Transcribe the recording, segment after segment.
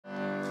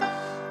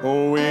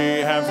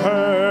We have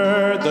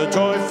heard the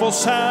joyful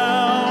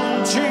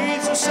sound.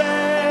 Jesus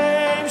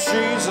saves,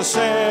 Jesus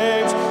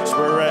saves.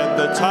 Spread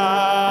the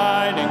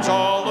tidings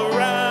all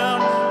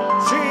around.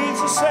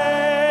 Jesus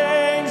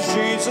saves,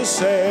 Jesus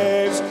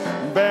saves.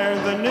 Bear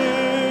the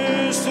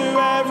news to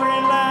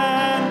every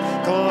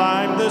land.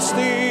 Climb the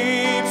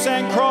steeps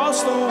and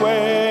cross the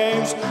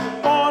waves.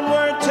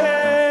 Onward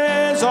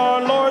 'tis our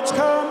Lord's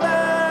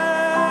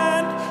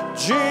command.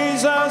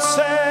 Jesus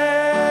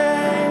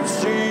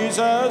saves,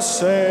 Jesus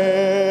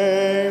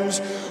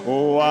saves.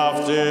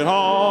 Wafted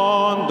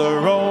on the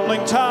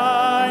rolling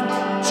tide.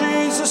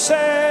 Jesus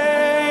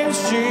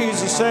saves,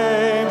 Jesus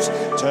saves.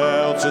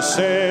 Tell to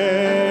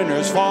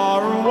sinners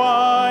far and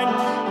wide.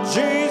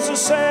 Jesus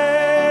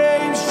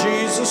saves,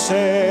 Jesus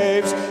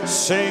saves.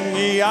 Sing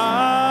ye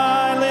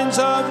islands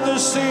of the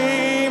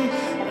sea.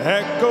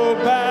 Echo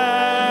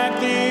back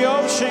the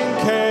ocean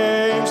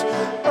caves.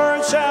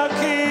 Earth shall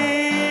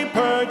keep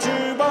her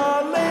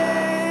jubilee.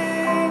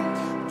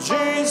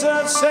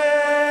 Jesus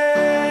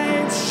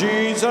saves,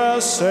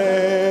 Jesus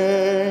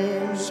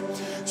saves.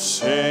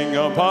 Sing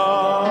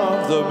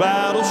above the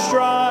battle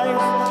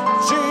strife.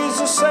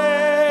 Jesus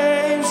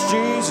saves,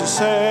 Jesus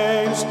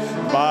saves.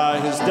 By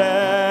his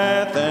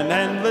death and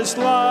endless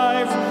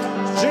life.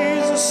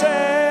 Jesus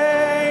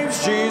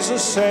saves,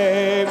 Jesus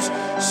saves.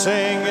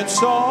 Sing it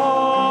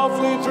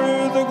softly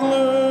through the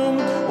gloom.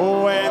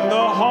 When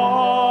the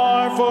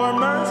heart for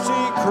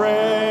mercy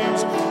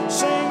craves.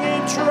 Sing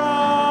in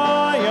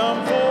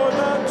triumph for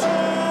the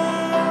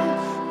tomb.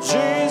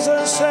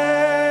 Jesus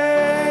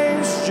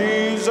saves,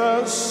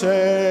 Jesus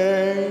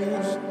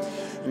saves.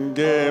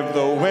 Give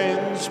the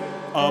winds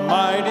a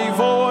mighty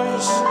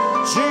voice.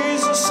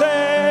 Jesus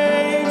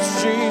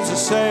saves,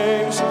 Jesus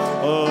saves.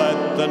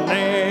 Let the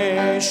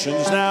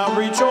nations now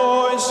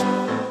rejoice.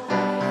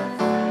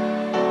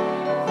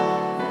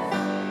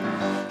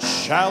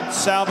 Shout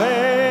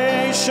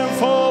salvation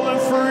full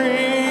and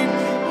free.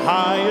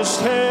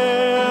 Highest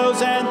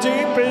hills and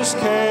deepest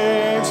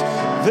caves.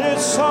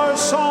 This our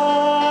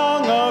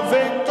song of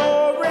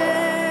victory.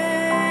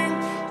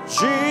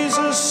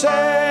 Jesus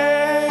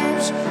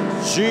saves,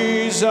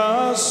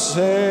 Jesus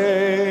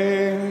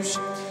saves.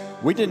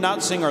 We did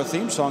not sing our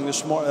theme song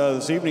this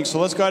evening, so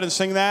let's go ahead and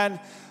sing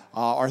that.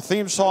 Our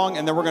theme song,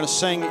 and then we're going to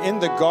sing In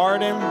the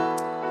Garden.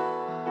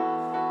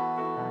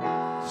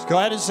 Let's go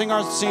ahead and sing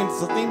our theme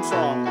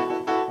song.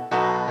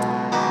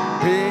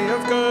 Be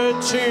of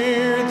good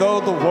cheer,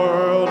 though the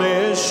world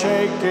is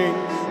shaking.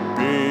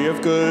 Be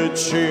of good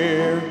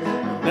cheer,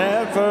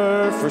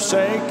 never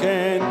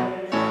forsaken.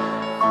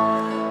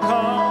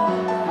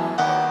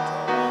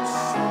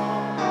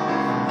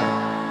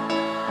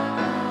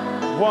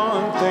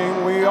 One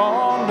thing we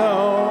all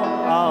know,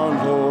 our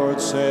Lord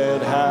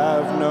said,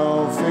 have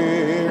no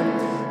fear,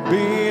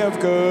 be of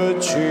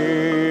good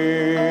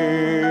cheer.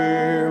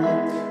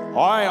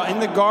 All right, In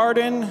the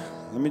Garden,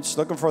 let me just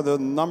looking for the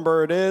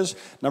number it is.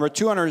 Number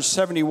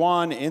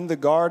 271, In the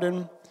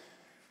Garden.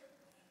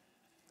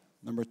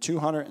 Number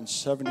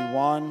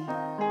 271.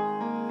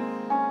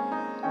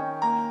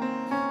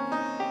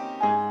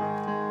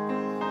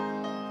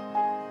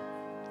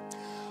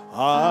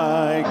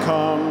 I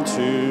come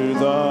to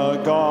the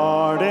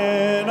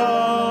garden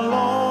alone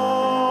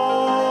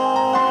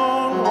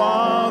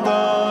while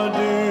the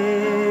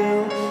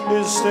dew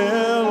is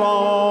still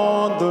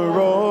on the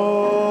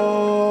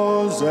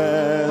roses,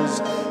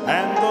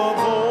 and the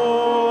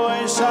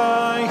voice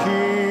I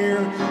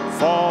hear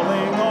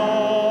falling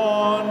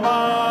on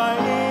my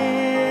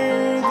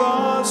ear,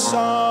 the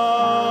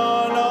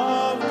Son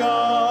of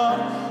God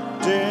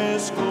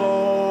discloses.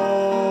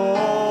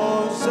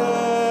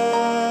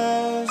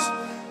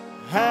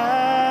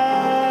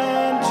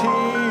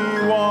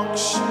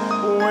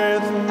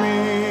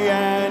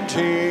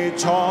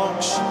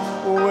 Talks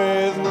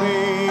with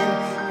me,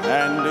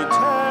 and it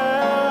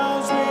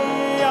tells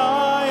me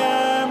I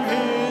am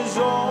his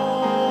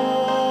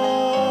own,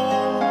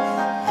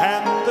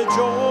 and the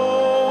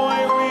joy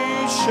we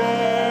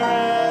share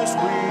as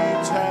we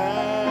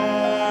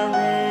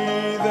tarry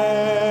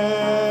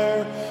there,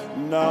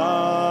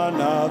 none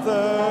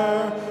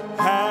other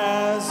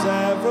has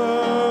ever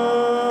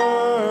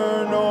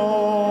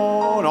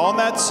known. On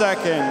that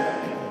second,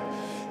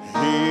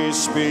 he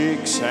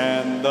speaks,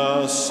 and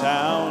the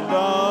sound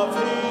of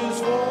his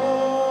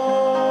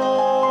voice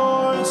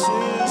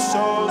is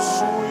so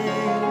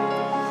sweet.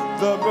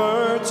 The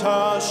birds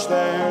hush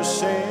their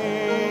singing,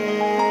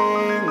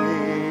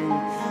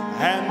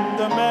 and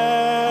the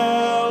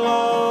melody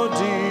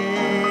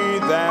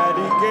that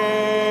he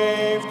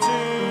gave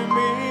to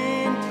me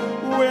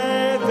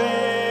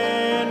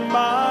within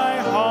my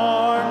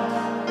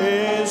heart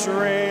is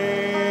ringing.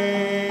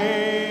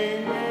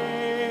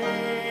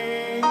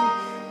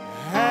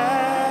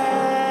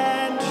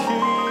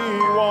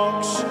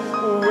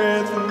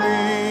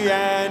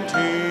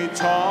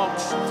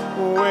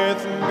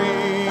 With me,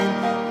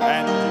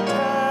 and he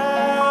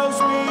tells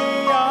me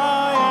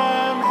I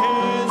am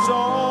his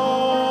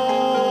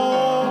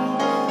own,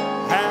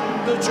 and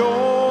the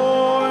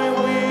joy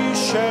we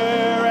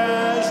share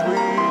as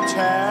we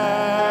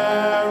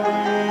tarry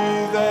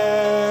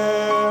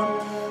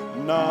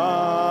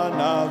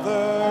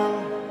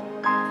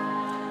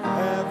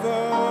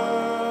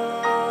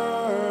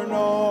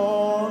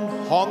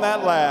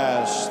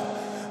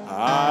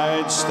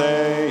might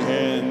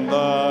stay in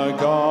the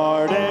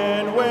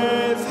garden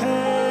with him,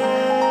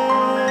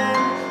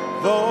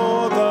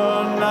 though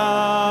the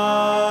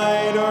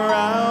night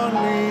around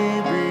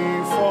me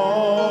be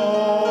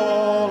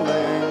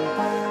falling,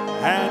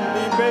 and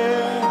be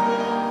bare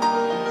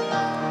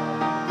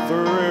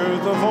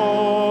through the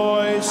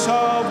voice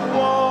of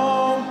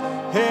woe,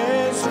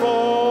 his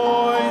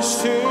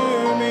voice to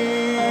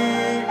me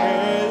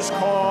is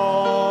calling,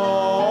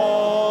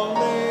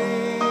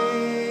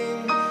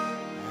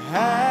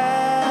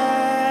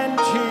 and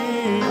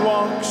he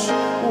walks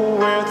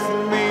with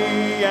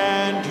me,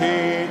 and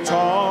he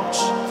talks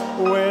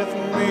with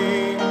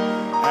me,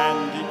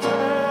 and he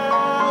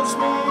tells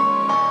me,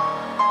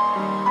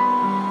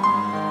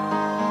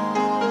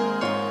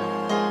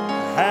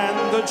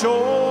 and the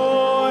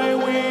joy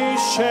we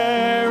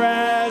share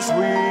as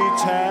we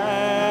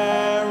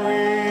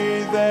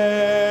tarry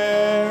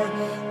there,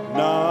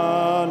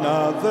 none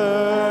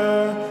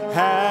other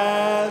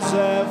has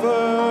ever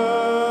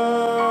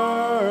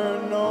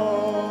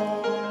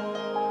known.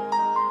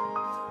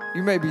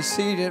 You may be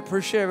seated.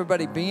 Appreciate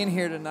everybody being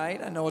here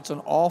tonight. I know it's an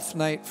off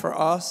night for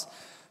us,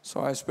 so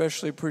I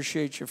especially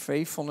appreciate your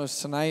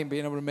faithfulness tonight and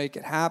being able to make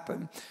it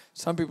happen.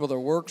 Some people, their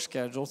work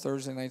schedule,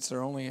 Thursday night's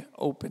their only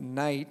open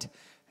night,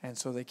 and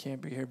so they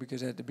can't be here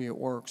because they had to be at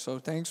work. So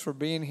thanks for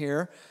being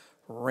here.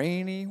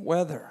 Rainy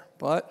weather,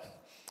 but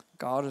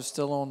God is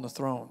still on the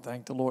throne.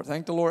 Thank the Lord.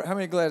 Thank the Lord. How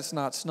many are glad it's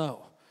not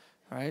snow?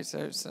 All right,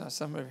 so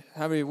somebody,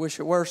 how many wish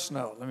it were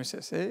snow? Let me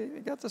say, see,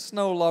 you got the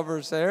snow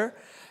lovers there.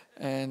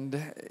 And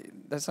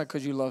that's not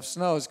because you love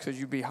snow. It's because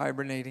you be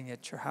hibernating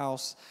at your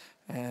house.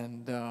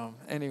 And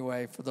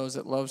anyway, for those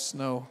that love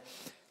snow,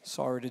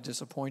 sorry to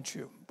disappoint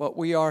you. But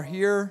we are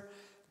here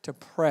to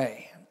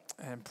pray.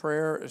 And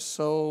prayer is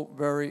so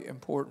very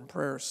important.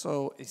 Prayer is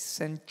so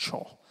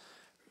essential.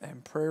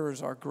 And prayer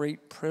is our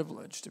great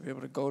privilege to be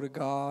able to go to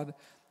God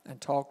and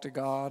talk to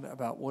God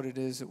about what it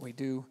is that we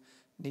do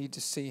need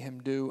to see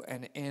him do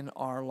and in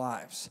our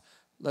lives.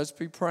 Let's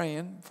be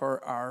praying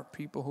for our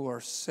people who are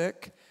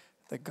sick,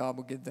 that God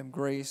will give them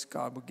grace,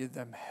 God will give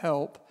them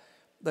help.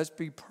 Let's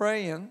be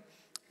praying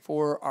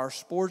for our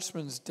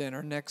sportsman's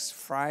dinner next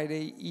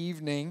Friday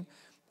evening,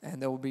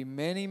 and there will be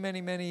many,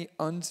 many, many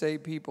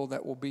unsaved people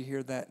that will be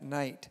here that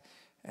night.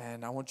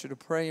 And I want you to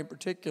pray in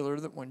particular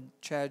that when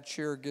Chad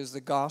Shearer gives the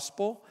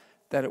gospel,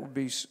 that it would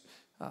be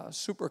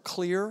super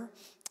clear,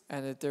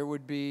 and that there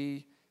would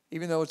be,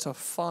 even though it's a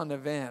fun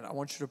event, I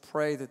want you to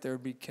pray that there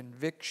would be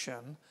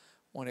conviction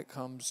when it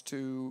comes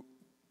to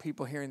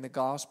people hearing the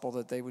gospel,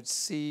 that they would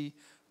see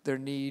their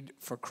need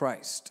for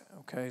Christ.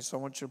 Okay, so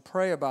I want you to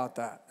pray about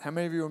that. How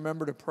many of you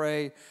remember to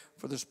pray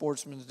for the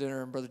sportsman's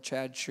dinner and Brother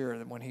Chad Shearer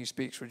when he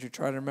speaks? Would you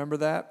try to remember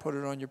that? Put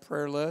it on your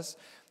prayer list,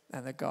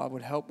 and that God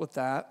would help with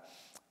that.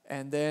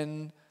 And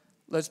then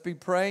let's be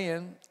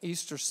praying.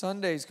 Easter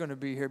Sunday is going to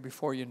be here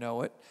before you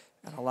know it.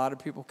 And a lot of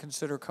people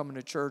consider coming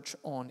to church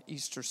on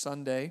Easter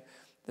Sunday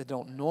that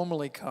don't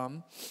normally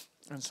come.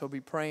 And so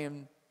be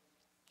praying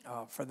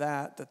for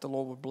that the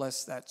Lord would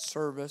bless that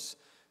service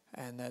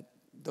and that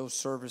those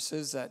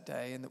services that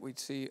day, and that we'd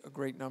see a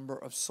great number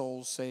of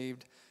souls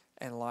saved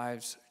and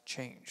lives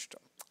changed.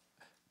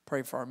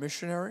 Pray for our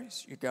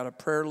missionaries. You've got a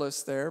prayer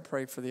list there.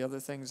 Pray for the other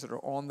things that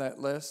are on that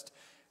list.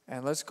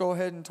 And let's go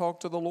ahead and talk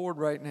to the Lord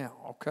right now,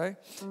 okay?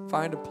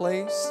 Find a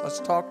place. Let's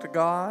talk to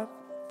God.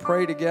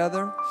 Pray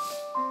together.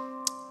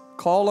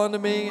 Call unto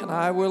me, and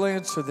I will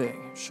answer thee.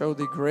 Show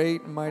thee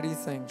great and mighty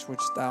things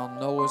which thou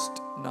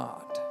knowest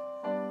not.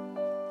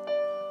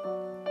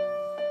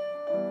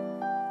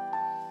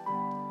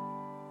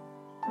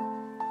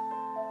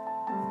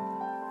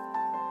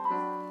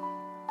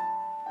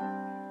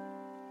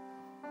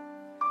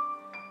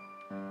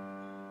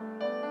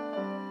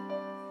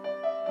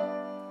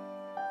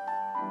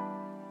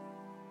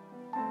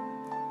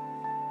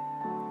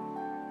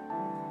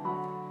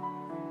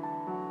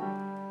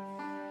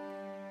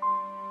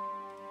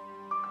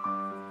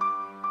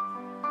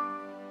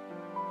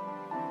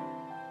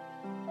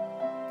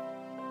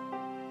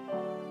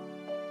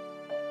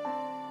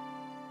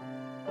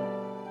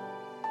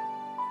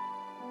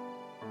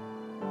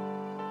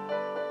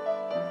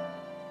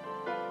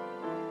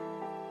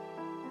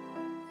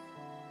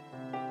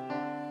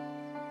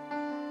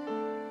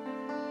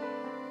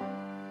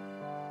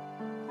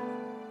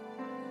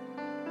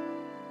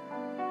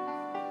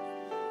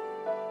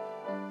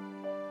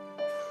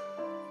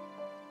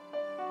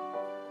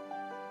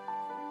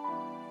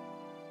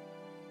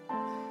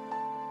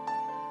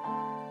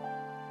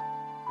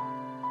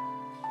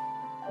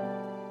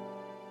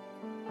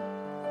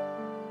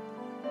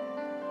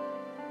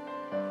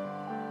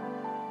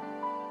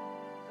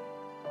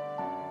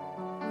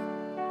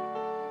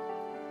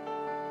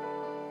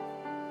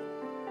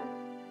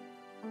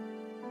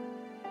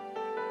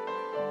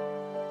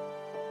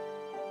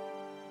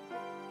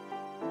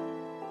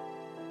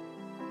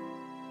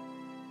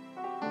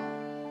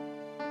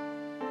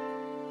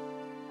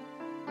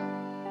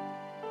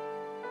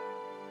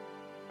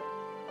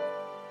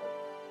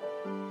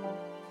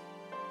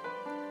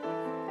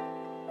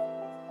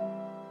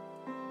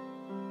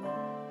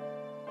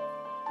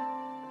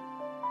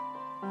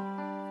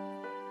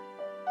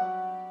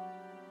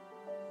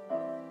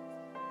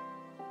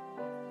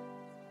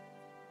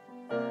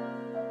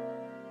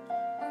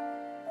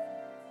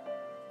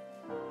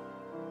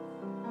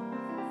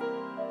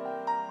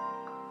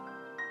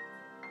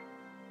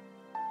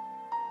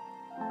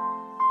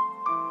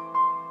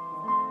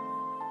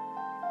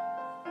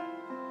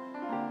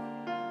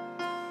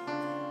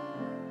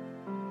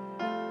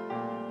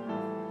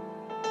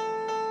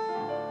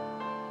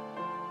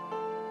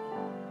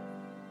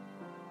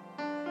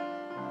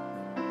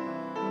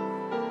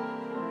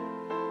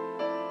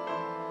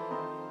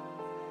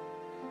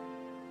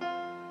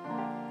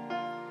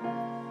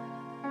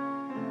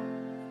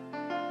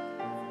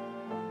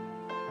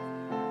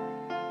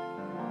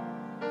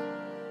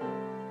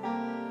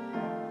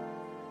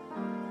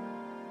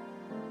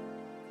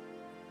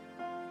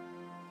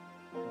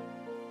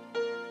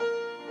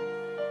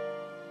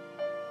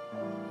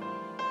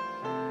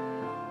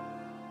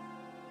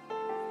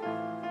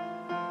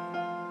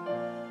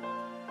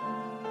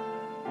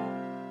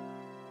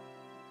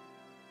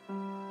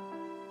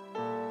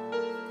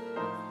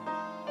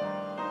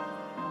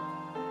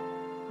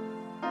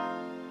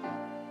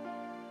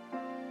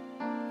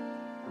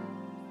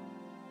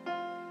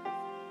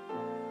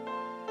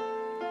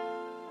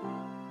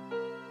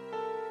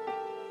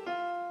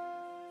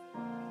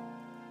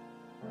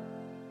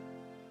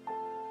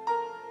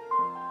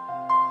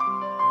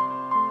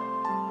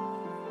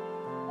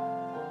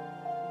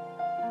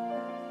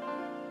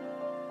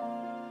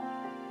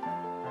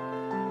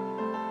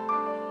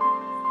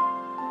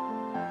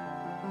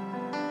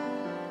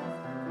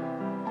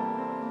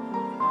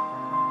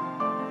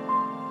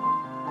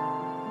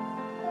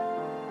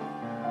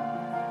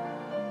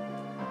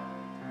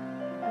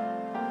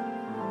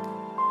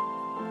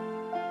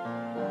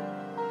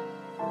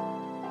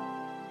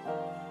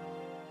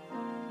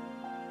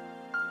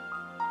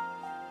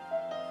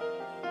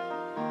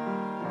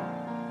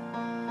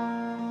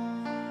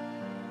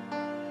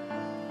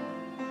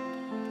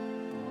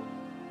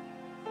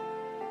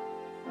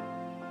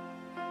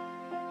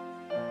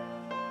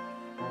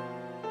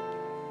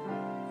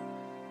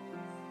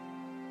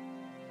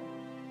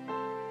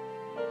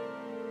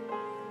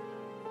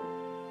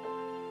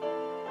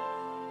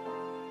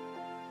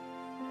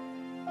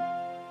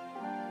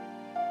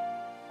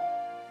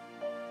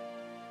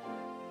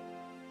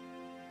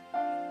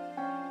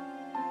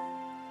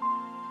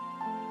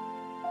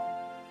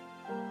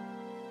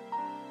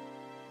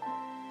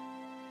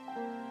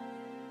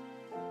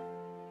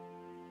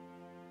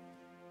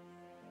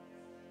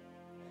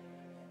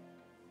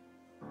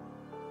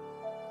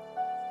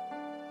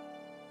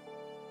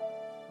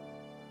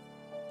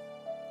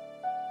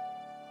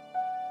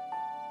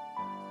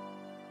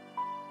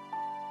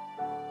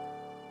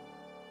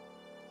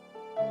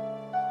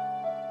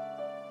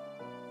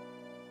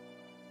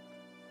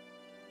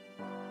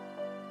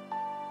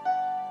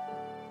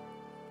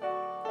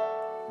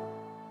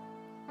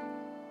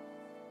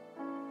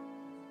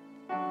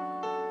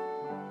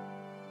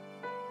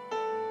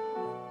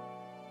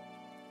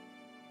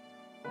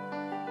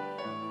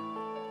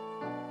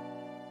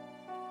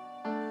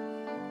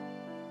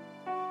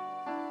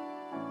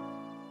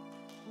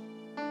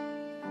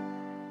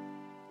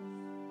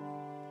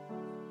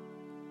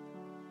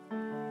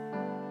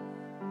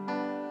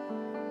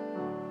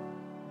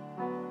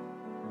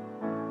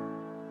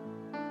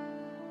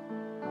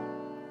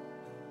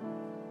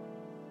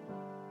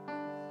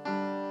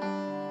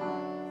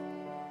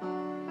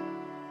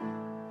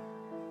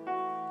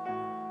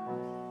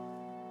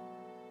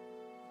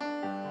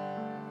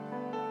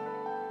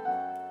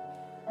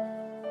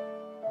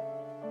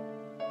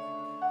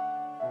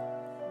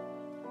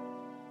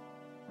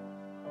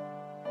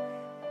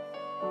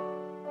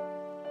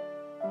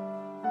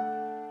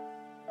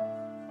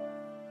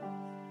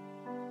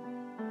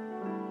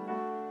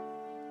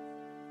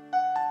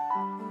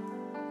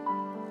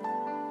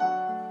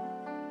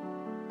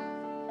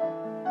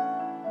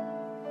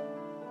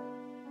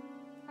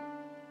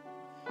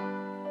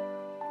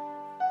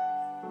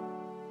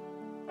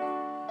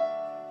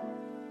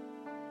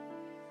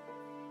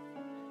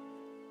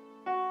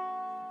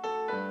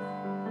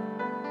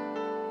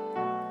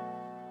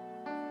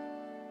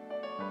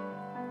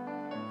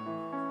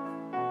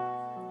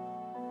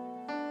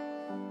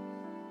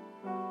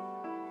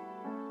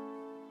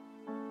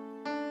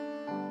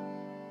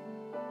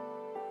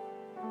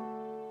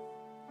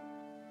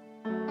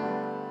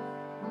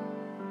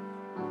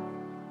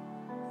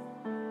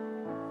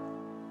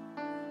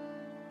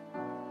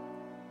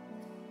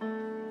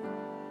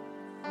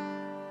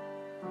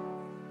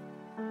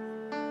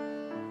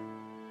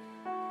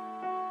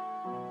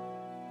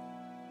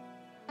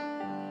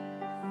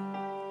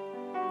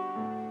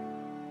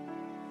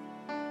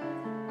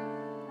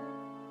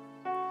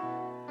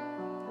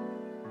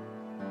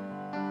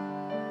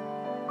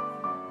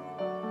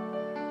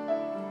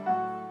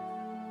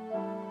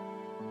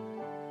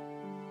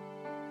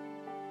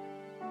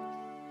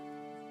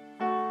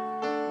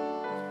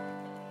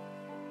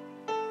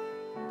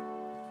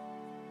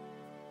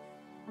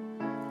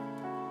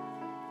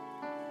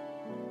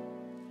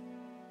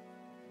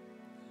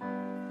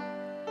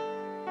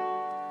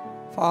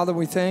 Father,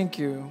 we thank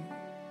you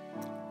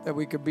that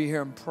we could be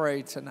here and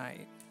pray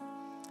tonight.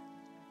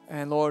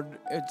 And Lord,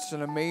 it's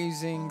an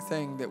amazing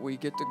thing that we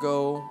get to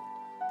go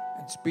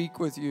and speak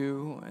with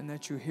you, and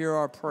that you hear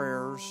our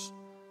prayers,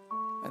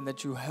 and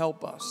that you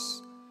help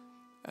us.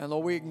 And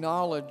Lord, we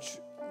acknowledge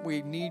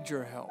we need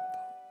your help.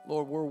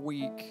 Lord, we're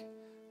weak,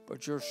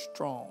 but you're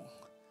strong,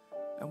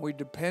 and we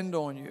depend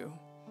on you.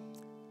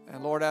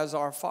 And Lord, as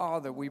our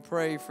Father, we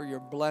pray for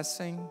your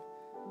blessing,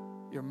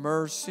 your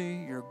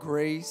mercy, your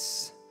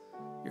grace,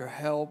 your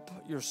help,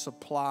 your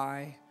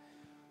supply.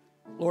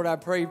 Lord, I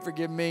pray,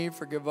 forgive me,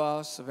 forgive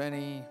us of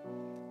any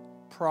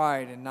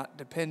pride in not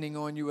depending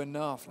on you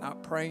enough,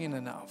 not praying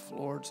enough.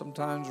 Lord,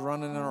 sometimes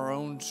running in our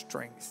own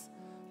strength.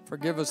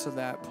 Forgive us of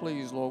that,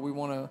 please, Lord. We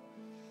want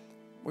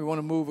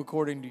to move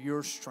according to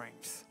your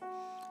strength.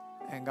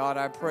 And God,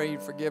 I pray,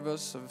 forgive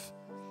us of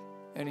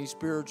any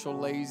spiritual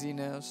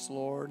laziness,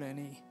 Lord,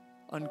 any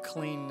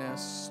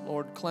uncleanness.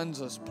 Lord, cleanse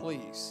us,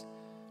 please.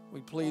 We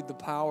plead the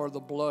power of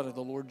the blood of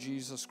the Lord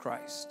Jesus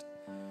Christ.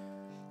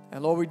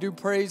 And Lord, we do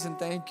praise and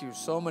thank you.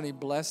 So many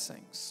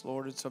blessings.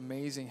 Lord, it's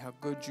amazing how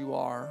good you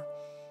are.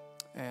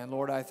 And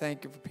Lord, I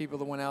thank you for people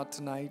that went out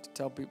tonight to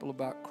tell people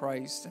about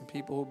Christ, and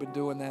people who've been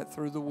doing that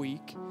through the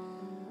week.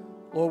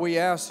 Lord, we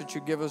ask that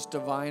you give us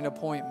divine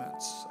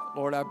appointments.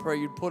 Lord, I pray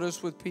you'd put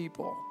us with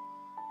people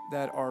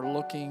that are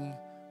looking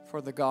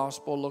for the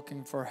gospel,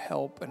 looking for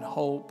help and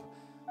hope.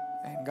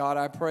 And God,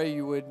 I pray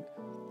you would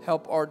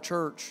help our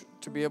church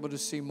to be able to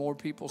see more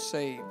people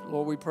saved.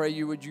 Lord, we pray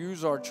you would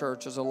use our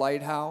church as a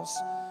lighthouse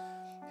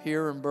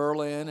here in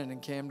Berlin and in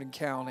Camden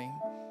County.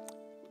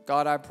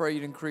 God, I pray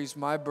you'd increase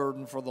my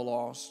burden for the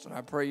lost, and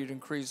I pray you'd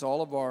increase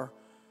all of our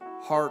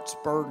heart's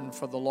burden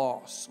for the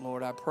lost.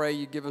 Lord, I pray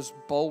you give us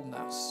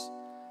boldness,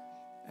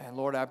 and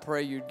Lord, I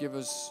pray you'd give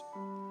us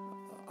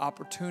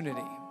opportunity,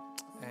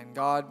 and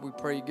God, we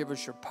pray you give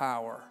us your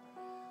power.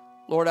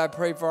 Lord, I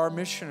pray for our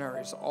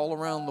missionaries all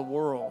around the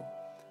world,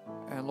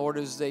 and Lord,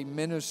 as they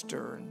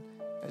minister and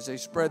as they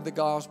spread the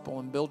gospel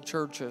and build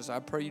churches, I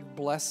pray you'd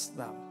bless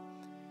them.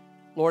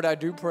 Lord, I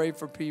do pray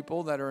for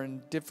people that are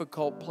in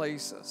difficult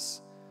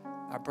places.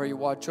 I pray you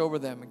watch over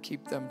them and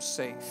keep them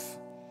safe.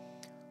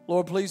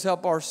 Lord, please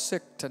help our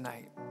sick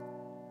tonight.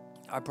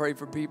 I pray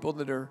for people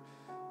that are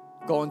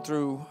going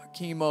through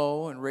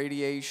chemo and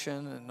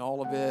radiation and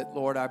all of it.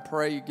 Lord, I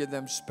pray you give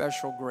them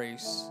special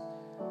grace.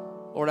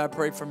 Lord, I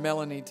pray for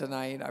Melanie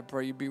tonight. I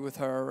pray you be with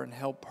her and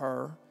help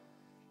her.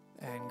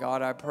 And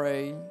God, I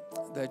pray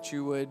that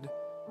you would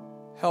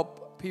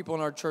help people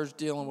in our church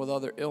dealing with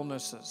other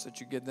illnesses,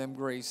 that you give them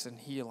grace and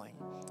healing.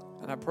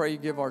 And I pray you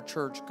give our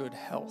church good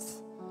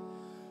health.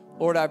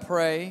 Lord, I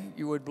pray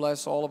you would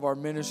bless all of our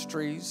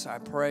ministries. I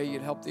pray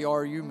you'd help the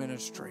RU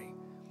ministry.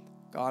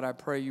 God, I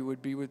pray you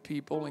would be with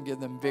people and give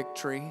them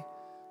victory.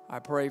 I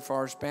pray for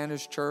our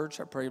Spanish church.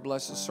 I pray you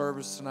bless the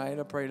service tonight.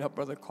 I pray you'd help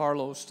Brother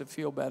Carlos to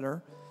feel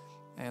better.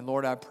 And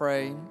Lord, I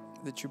pray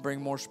that you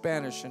bring more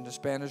Spanish into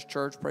Spanish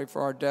church. Pray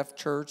for our deaf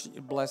church, that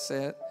you bless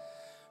it.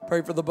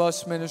 Pray for the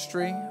bus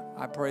ministry.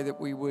 I pray that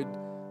we would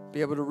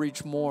be able to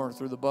reach more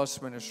through the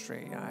bus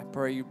ministry. I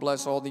pray you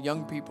bless all the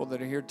young people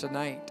that are here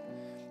tonight.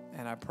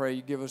 And I pray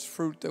you give us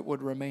fruit that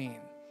would remain.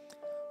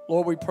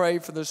 Lord, we pray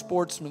for the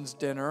sportsman's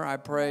dinner. I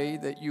pray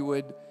that you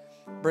would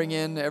bring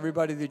in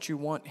everybody that you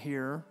want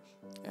here.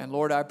 And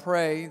Lord, I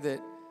pray that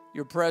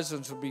your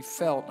presence would be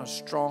felt in a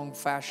strong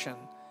fashion.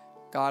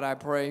 God, I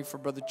pray for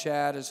Brother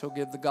Chad as he'll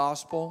give the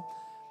gospel.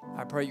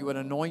 I pray you would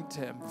anoint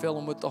him, fill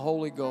him with the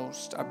Holy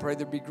Ghost. I pray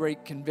there'd be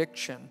great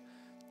conviction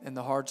in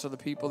the hearts of the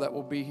people that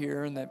will be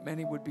here, and that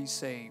many would be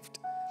saved.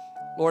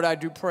 Lord, I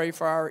do pray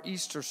for our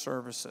Easter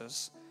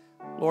services.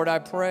 Lord, I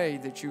pray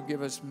that you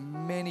give us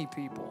many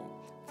people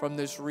from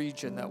this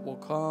region that will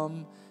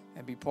come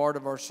and be part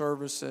of our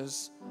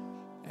services.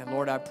 And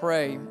Lord, I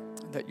pray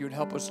that you'd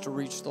help us to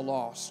reach the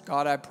lost.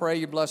 God, I pray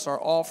you bless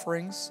our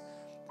offerings.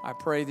 I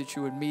pray that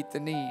you would meet the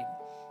need.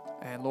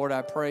 And Lord,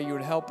 I pray you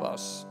would help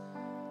us.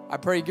 I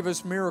pray you give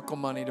us miracle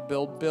money to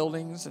build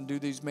buildings and do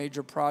these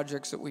major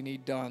projects that we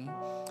need done.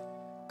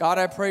 God,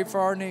 I pray for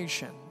our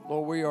nation.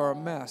 Lord, we are a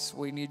mess.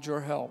 We need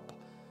your help.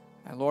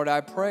 And Lord, I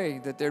pray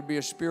that there'd be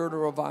a spirit of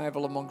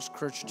revival amongst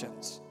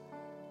Christians.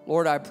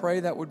 Lord, I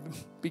pray that would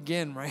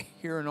begin right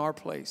here in our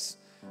place.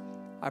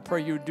 I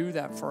pray you would do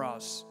that for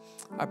us.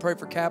 I pray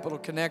for Capital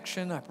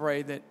Connection. I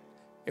pray that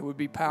it would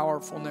be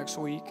powerful next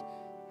week.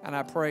 And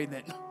I pray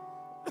that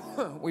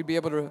we'd be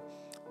able to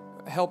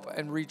help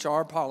and reach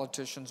our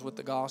politicians with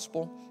the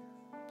gospel,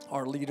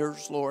 our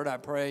leaders. Lord, I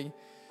pray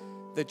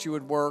that you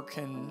would work,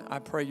 and I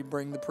pray you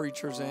bring the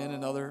preachers in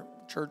and other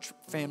church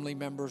family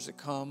members that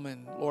come.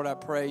 And Lord, I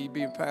pray you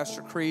be with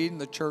Pastor Creed and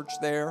the church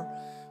there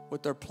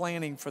with their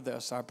planning for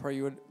this. I pray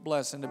you would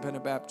bless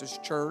Independent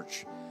Baptist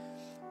Church.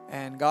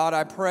 And God,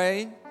 I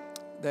pray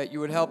that you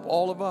would help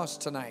all of us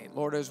tonight.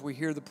 Lord, as we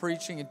hear the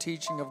preaching and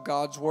teaching of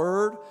God's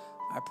word,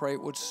 I pray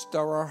it would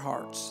stir our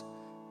hearts.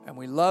 And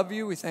we love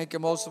you. We thank you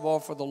most of all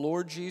for the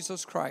Lord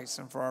Jesus Christ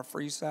and for our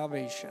free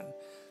salvation.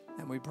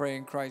 And we pray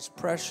in Christ's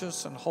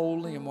precious and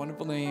holy and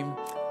wonderful name.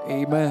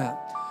 Amen.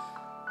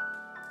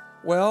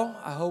 Well,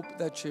 I hope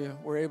that you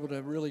were able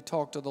to really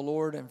talk to the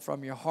Lord and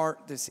from your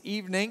heart this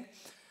evening.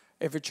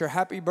 If it's your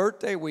happy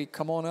birthday week,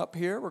 come on up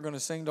here. We're going to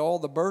sing to all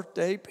the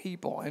birthday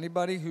people.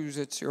 Anybody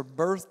it's your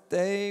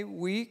birthday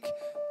week,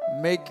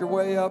 make your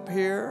way up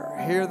here.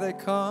 Here they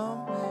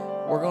come.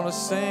 We're going to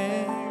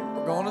sing.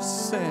 We're going to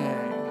sing.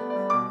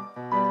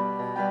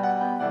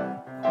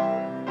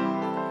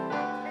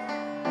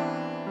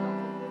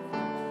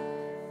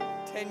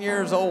 10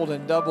 years old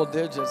in double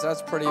digits.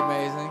 That's pretty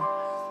amazing.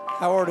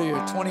 How old are you?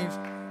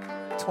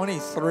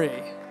 23.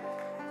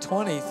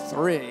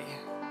 23.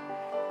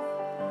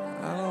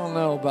 I don't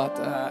know about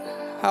that.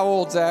 How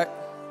old, Zach?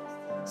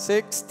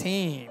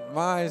 16.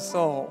 My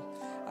soul.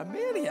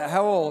 Amelia,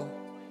 how old?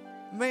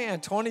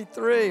 Man,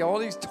 23. All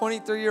these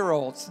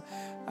 23-year-olds.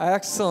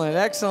 Excellent,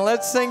 excellent.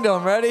 Let's sing to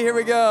them. Ready? Here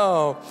we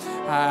go.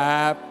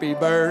 Happy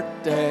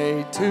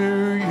birthday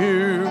to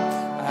you.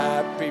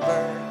 Happy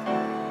birthday.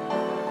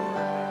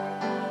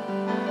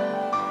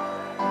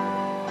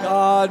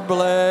 God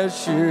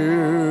bless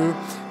you.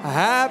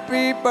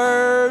 Happy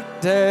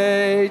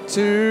birthday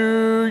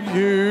to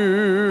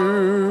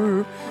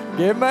you.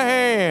 Give him a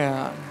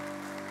hand.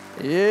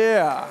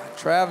 Yeah,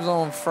 Trav's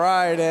on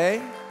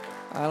Friday.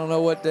 I don't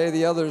know what day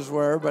the others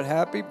were, but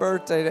happy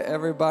birthday to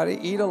everybody.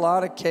 Eat a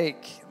lot of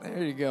cake.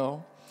 There you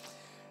go.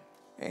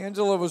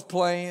 Angela was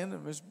playing,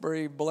 and Miss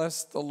Bree,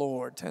 bless the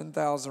Lord.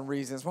 10,000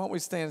 reasons. Why don't we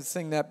stand and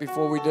sing that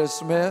before we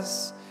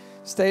dismiss?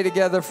 Stay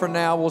together for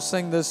now. We'll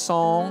sing this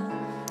song,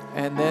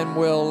 and then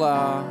we'll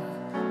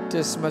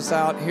dismiss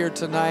out here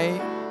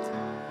tonight.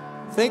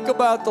 Think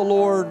about the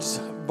Lord's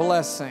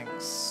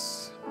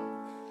blessings.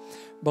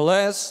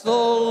 Bless the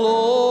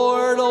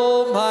Lord,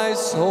 oh my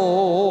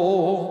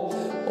soul,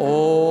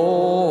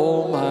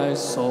 oh my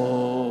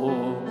soul.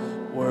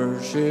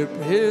 Worship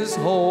his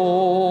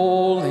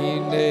holy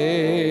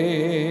name.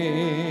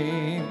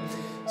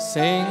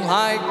 Sing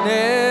like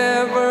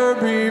never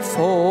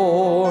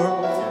before,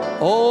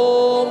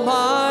 oh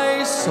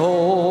my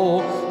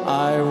soul.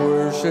 I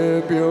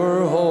worship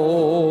your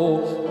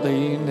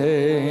holy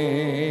name.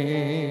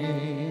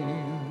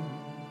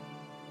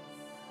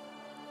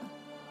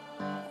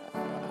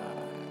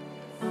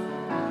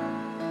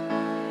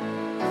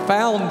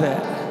 Found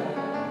it.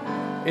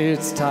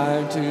 It's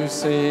time to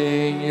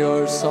sing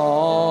your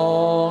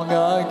song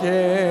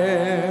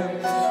again.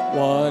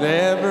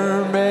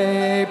 Whatever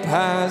may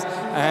pass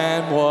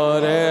and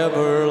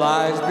whatever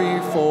lies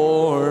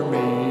before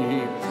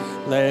me,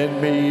 let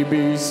me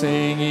be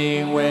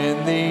singing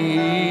when the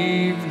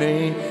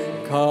evening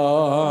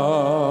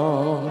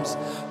comes.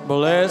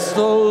 Bless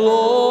the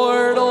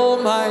Lord, oh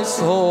my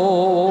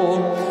soul,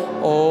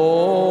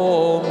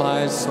 oh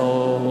my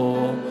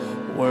soul.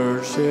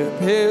 Worship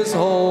his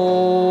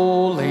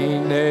holy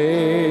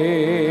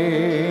name.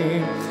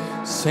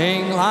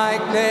 Sing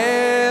like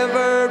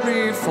never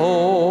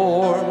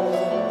before,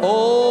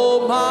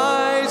 oh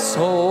my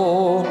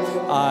soul.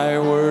 I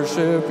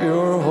worship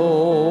your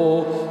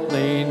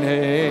holy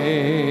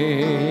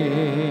name.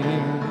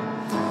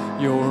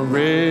 You're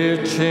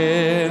rich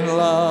in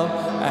love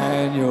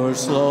and you're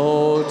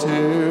slow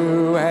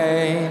to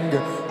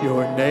anger.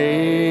 Your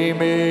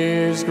name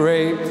is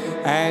great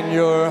and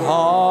your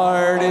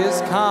heart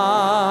is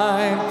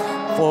kind.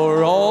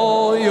 For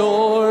all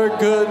your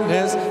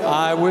goodness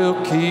I will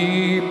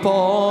keep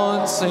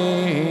on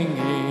singing.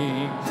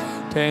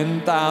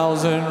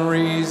 10,000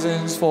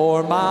 reasons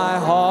for my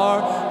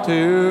heart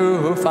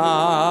to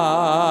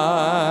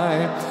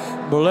find.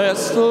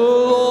 Bless the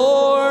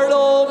Lord,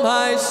 oh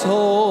my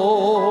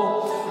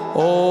soul,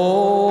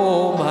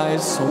 oh my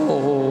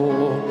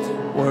soul.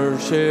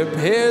 Worship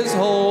his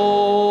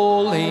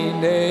holy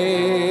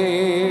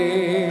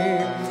name.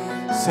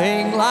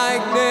 Sing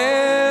like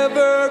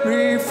never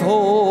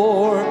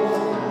before,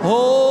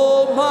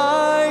 oh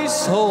my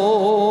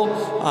soul.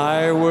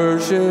 I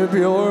worship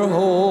your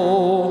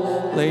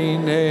holy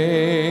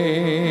name.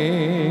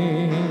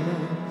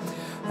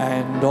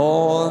 And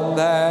on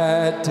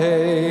that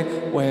day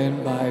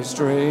when my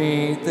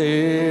strength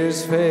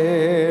is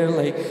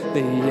failing,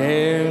 the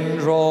end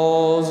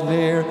draws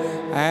near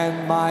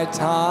and my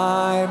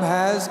time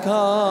has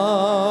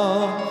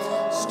come,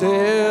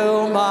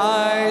 still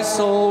my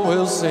soul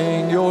will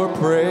sing your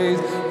praise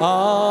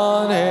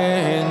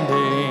unending.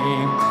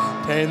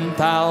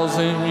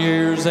 10,000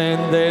 years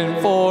and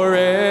then forevermore.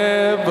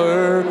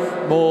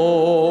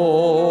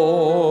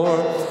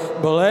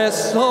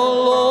 Bless the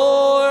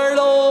Lord,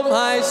 oh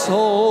my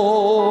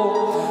soul,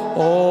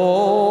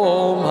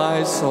 oh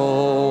my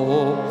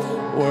soul.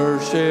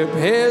 Worship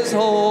his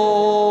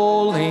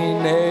holy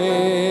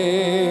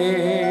name.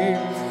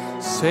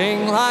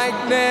 Sing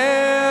like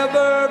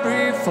never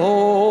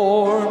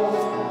before,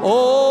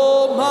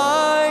 oh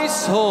my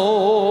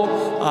soul.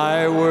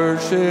 I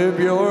worship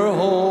your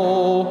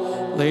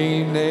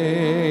holy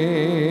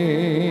name.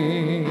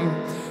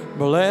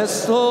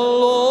 Bless the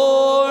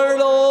Lord,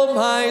 oh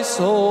my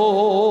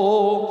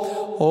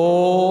soul,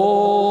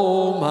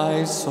 oh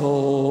my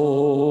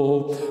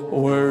soul.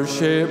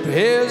 Worship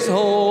his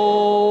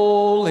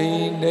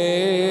holy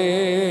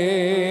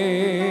name.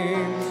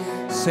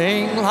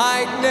 Sing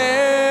like never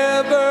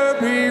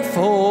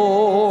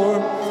before.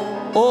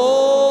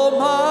 Oh,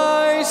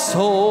 my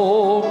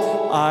soul,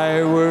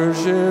 I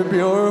worship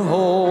your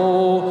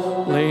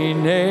holy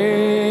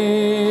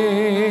name.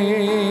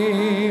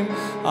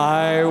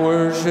 I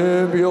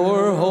worship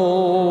your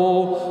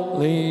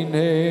holy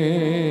name.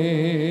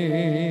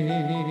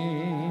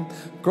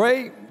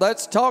 Great.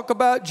 Let's talk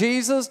about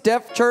Jesus.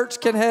 Deaf church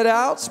can head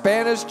out.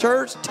 Spanish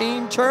church,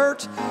 teen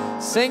church,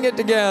 sing it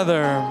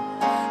together.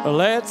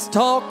 Let's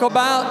talk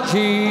about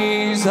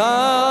Jesus.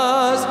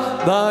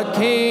 The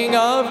King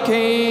of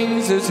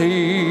Kings is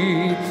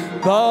He.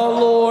 The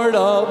Lord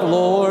of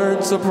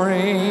Lords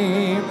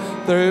supreme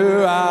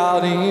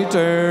throughout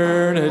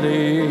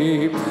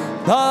eternity.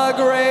 The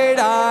great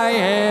I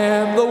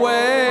am, the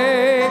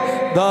way,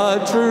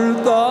 the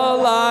truth, the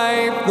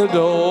life, the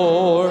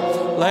door.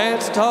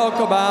 Let's talk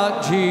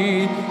about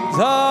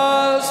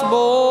Jesus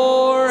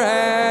more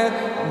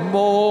and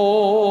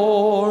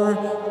more.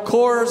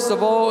 Chorus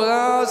of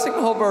sing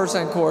the whole verse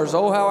and chorus.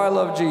 Oh, how I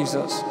love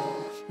Jesus.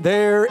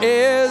 There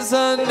is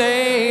a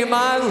name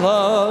I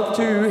love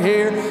to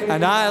hear,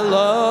 and I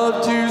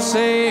love to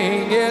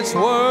sing its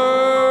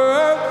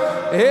word.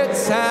 It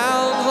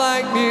sounds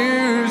like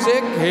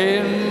music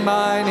in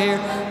mine ear,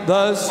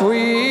 the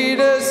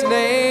sweetest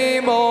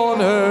name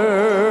on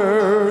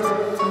earth.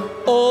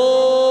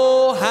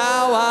 Oh,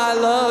 how I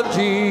love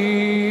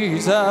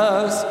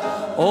Jesus.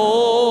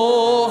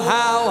 Oh,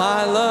 how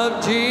I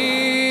love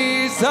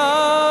Jesus.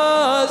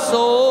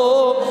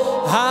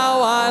 Oh,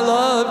 how I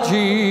love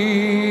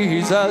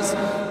Jesus,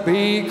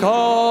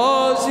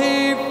 because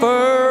He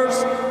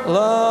first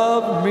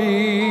loved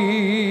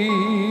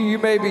me. You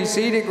may be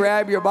seated.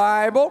 Grab your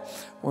Bible.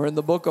 We're in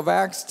the book of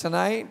Acts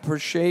tonight.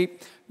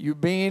 Appreciate you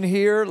being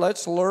here.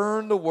 Let's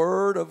learn the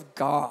Word of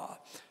God.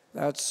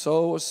 That's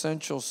so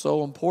essential,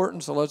 so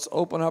important. So let's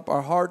open up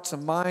our hearts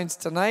and minds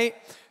tonight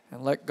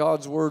and let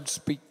God's Word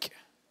speak.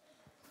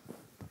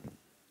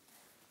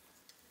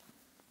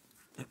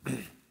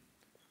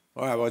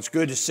 All right, well, it's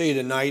good to see you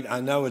tonight.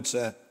 I know it's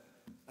a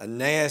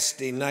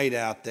nasty night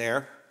out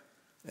there,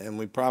 and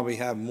we probably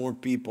have more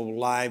people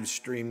live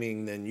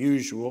streaming than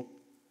usual,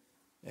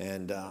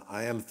 and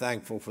I am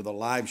thankful for the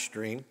live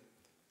stream.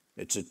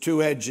 It's a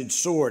two-edged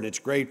sword. It's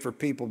great for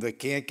people that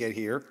can't get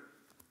here,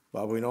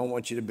 but we don't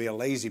want you to be a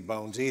lazy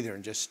bones either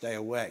and just stay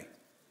away.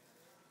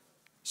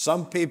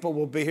 Some people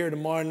will be here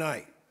tomorrow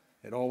night.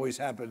 It always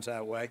happens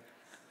that way,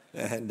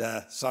 and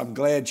so I'm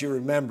glad you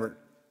remembered.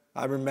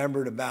 I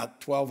remembered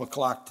about 12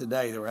 o'clock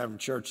today. They were having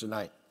church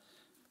tonight.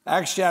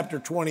 Acts chapter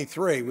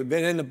 23. We've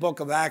been in the book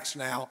of Acts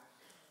now.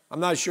 I'm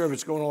not sure if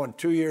it's going on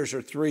 2 years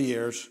or 3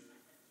 years,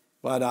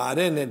 but I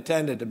didn't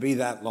intend it to be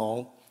that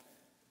long.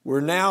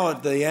 We're now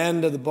at the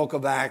end of the book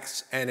of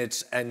Acts, and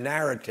it's a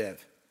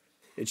narrative.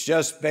 It's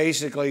just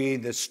basically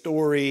the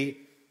story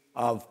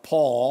of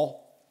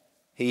Paul.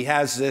 He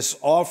has this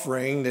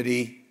offering that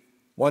he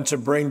wants to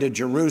bring to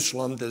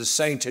Jerusalem, to the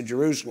saints of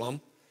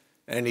Jerusalem,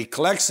 and he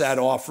collects that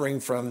offering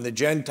from the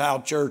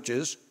Gentile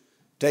churches,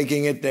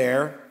 taking it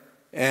there.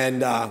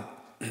 And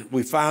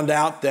we found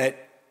out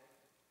that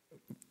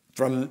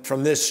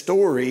from this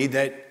story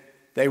that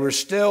they were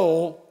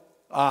still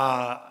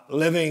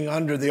living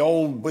under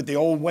with the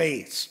old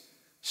ways,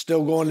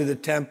 still going to the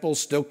temple,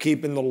 still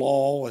keeping the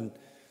law.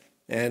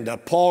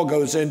 And Paul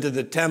goes into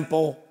the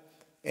temple,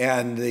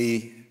 and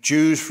the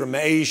Jews from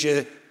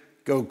Asia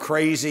go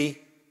crazy,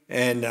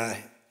 and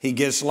he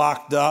gets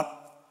locked up.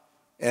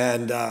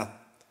 And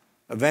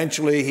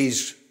eventually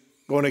he's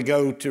going to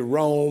go to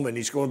Rome, and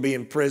he's going to be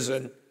in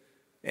prison.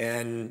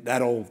 And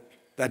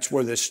that's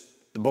where the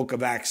book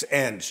of Acts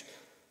ends.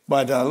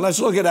 But let's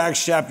look at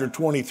Acts chapter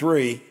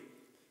 23.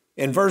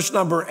 In verse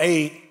number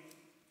 8,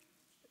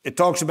 it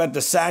talks about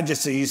the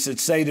Sadducees that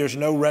say there's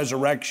no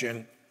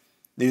resurrection,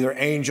 neither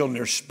angel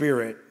nor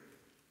spirit,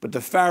 but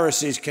the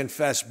Pharisees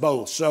confess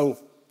both. So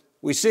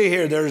we see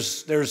here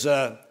there's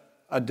a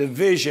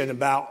division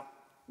about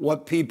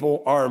what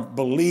people are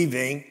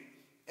believing,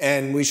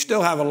 and we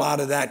still have a lot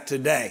of that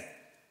today.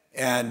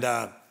 And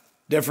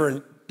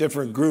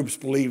different groups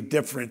believe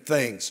different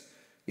things.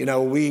 You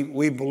know,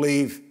 we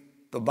believe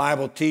the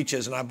Bible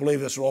teaches, and I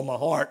believe this with all my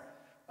heart,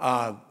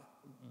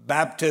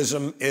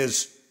 baptism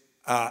is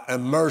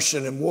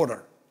immersion in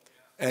water.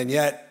 And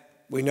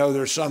yet we know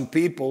there's some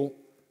people,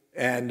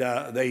 and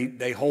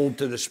they hold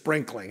to the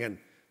sprinkling. And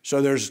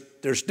so there's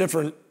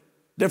different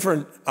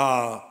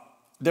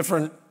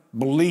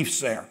beliefs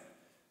there.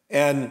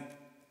 And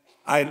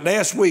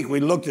last week we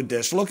looked at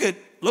this. Look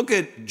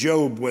at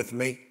Job with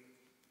me.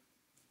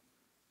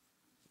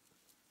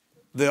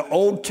 The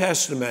Old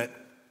Testament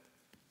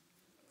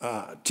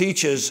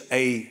teaches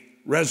a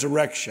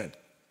resurrection.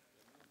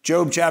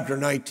 Job chapter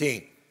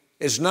 19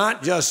 is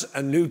not just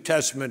a New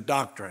Testament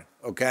doctrine,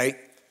 okay?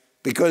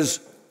 Because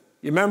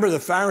you remember the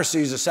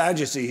Pharisees, the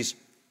Sadducees,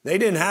 they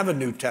didn't have a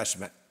New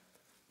Testament.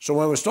 So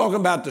when it was talking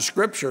about the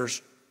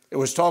scriptures, it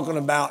was talking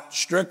about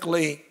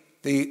strictly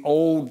the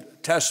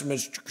Old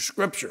Testament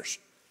scriptures.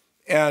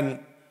 And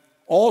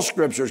all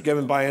scriptures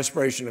given by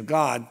inspiration of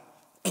God.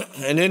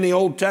 And in the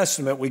Old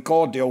Testament, we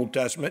call it the Old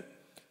Testament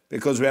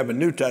because we have a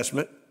New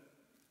Testament.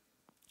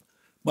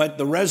 But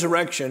the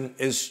resurrection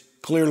is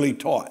clearly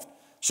taught.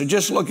 So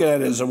just look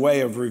at it as a way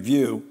of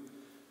review.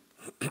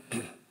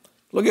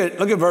 Look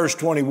at verse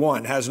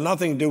 21. It has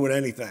nothing to do with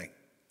anything.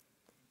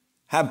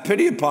 Have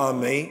pity upon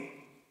me,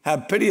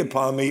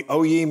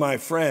 O ye my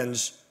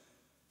friends,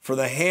 for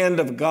the hand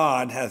of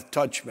God hath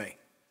touched me.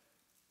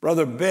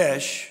 Brother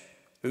Bish,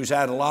 who's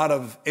had a lot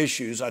of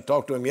issues, I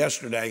talked to him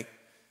yesterday,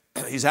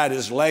 he's had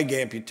his leg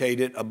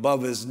amputated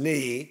above his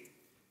knee.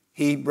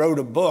 He wrote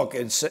a book,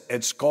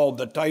 it's called,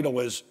 the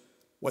title is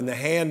When the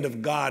Hand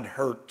of God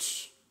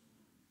Hurts.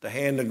 The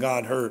hand of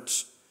God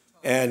hurts.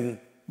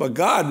 But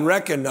God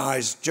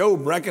recognized,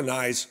 Job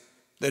recognized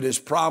that his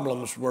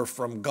problems were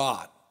from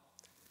God.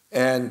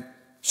 And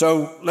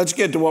so let's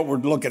get to what we're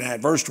looking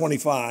at. Verse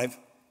 25,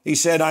 he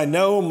said, I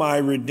know my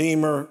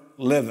Redeemer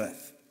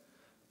liveth.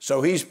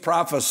 So he's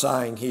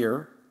prophesying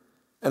here,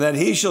 and that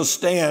he shall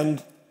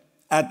stand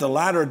at the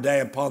latter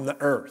day upon the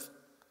earth.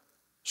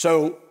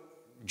 So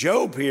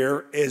Job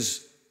here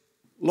is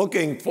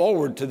looking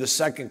forward to the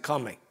second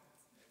coming.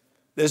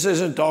 This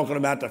isn't talking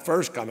about the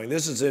first coming.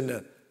 This is in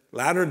the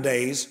latter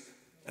days,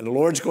 and the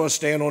Lord's going to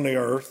stand on the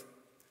earth.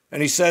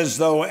 And he says,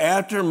 though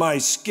after my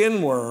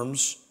skin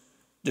worms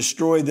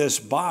destroy this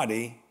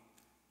body,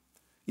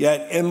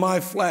 yet in my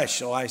flesh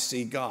shall I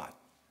see God.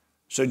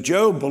 So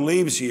Job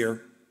believes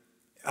here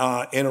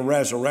in a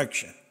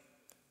resurrection.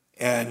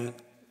 And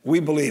we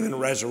believe in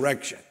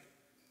resurrection.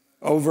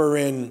 Over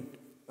in,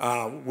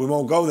 we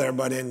won't go there,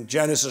 but in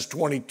Genesis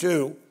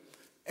 22,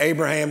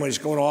 Abraham, when he's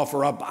going to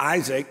offer up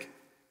Isaac,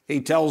 he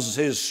tells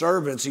his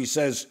servants, he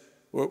says,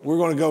 we're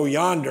going to go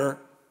yonder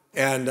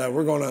and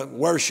we're going to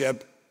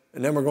worship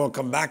and then we're going to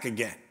come back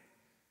again.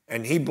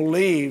 And he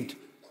believed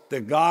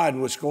that God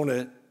was going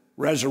to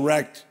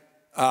resurrect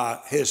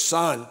his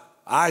son,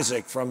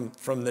 Isaac, from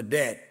the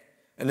dead.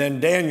 And then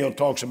Daniel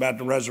talks about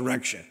the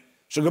resurrection.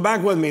 So go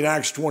back with me to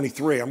Acts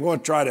 23. I'm going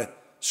to try to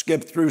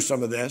skip through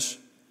some of this.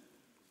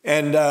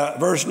 And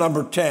verse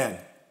number 10.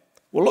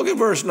 Well, look at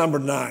verse number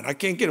 9. I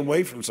can't get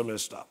away from some of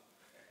this stuff.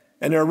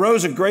 And there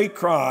arose a great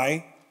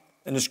cry,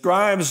 and the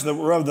scribes that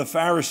were of the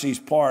Pharisees'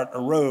 part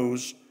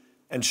arose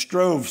and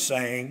strove,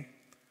 saying,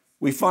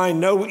 we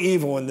find no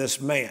evil in this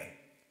man.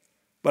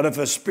 But if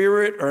a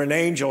spirit or an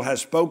angel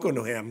has spoken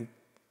to him,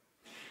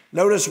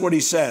 notice what he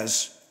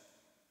says,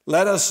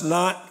 let us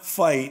not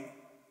fight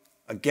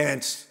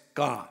against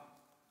God.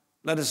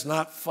 Let us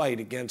not fight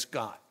against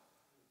God.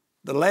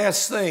 The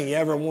last thing you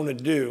ever want to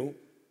do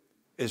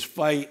is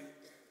fight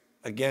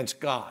against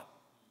God.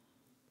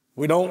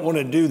 We don't want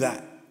to do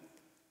that.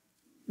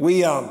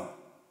 When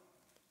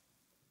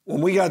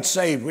we got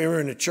saved, we were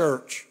in a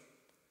church,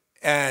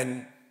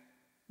 and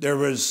there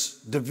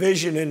was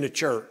division in the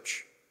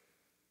church.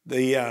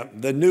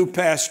 The new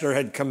pastor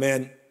had come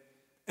in,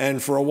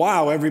 and for a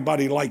while,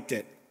 everybody liked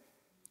it,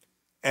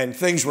 and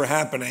things were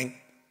happening.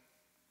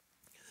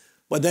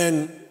 But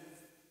then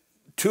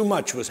too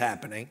much was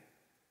happening,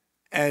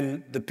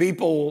 and the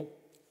people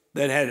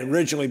that had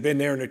originally been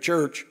there in the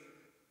church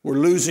were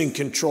losing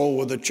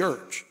control of the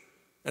church,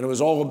 and it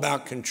was all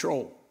about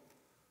control.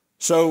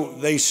 So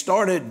they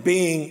started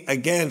being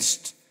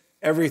against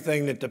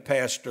everything that the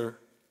pastor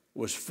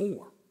was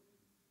for.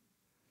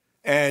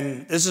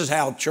 And this is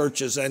how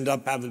churches end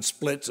up having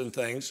splits and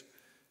things,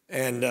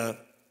 and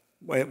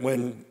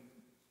when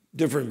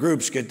different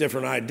groups get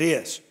different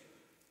ideas.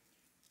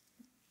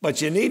 But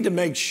you need to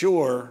make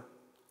sure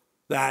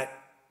that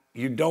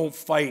you don't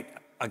fight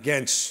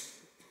against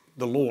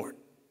the Lord.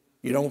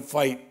 You don't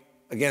fight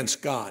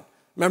against God.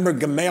 Remember,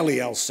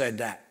 Gamaliel said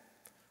that.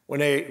 When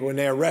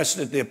they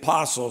arrested the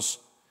apostles,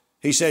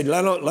 he said,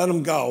 let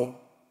them go.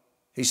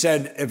 He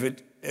said,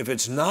 if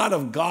it's not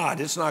of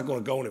God, it's not going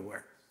to go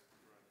anywhere.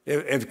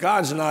 If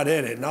God's not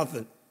in it,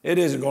 it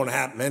isn't going to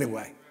happen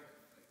anyway.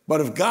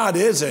 But if God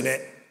is in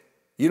it,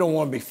 you don't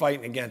want to be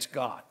fighting against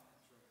God.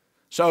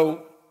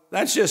 So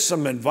that's just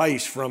some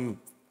advice from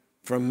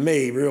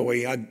me,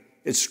 really.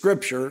 It's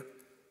scripture,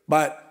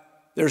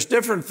 but there's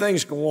different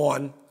things go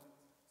on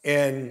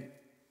in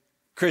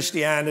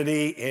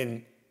Christianity,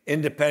 in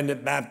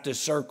independent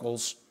Baptist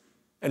circles,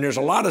 and there's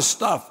a lot of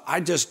stuff I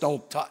just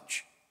don't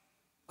touch.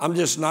 I'm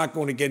just not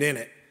going to get in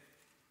it.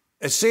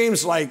 It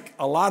seems like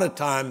a lot of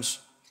times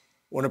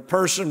when a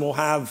person will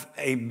have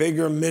a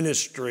bigger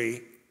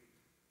ministry,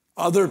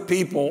 other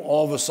people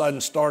all of a sudden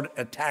start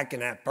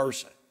attacking that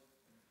person.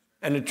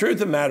 And the truth of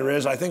the matter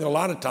is, I think a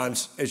lot of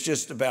times it's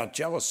just about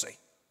jealousy.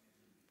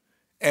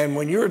 And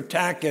when you're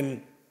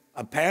attacking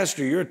a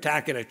pastor, you're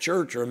attacking a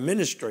church or a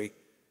ministry,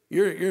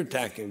 you're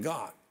attacking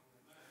God.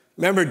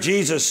 Remember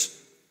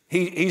Jesus,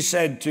 he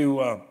said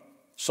to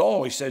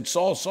Saul, he said,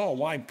 Saul, Saul,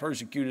 why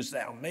persecutest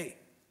thou me?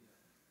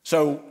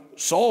 So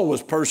Saul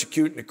was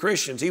persecuting the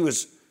Christians. He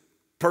was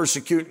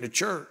persecuting the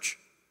church.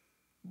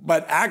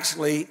 But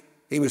actually,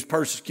 he was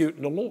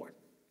persecuting the Lord.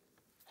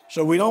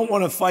 So we don't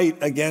want to fight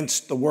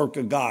against the work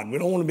of God. We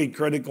don't want to be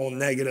critical and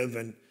negative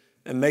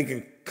and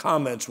making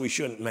comments we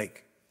shouldn't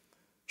make.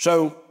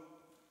 So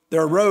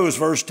there arose,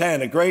 verse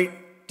 10, a great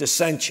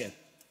dissension.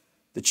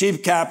 The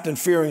chief captain,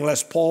 fearing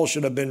lest Paul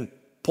should have been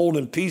pulled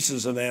in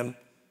pieces of them,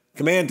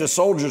 command the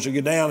soldiers to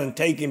go down and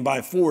take him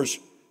by force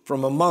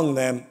from among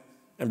them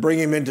and bring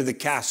him into the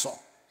castle.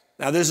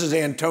 Now, this is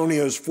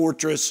Antonio's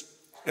fortress.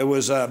 It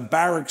was a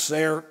barracks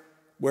there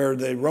where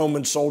the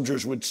Roman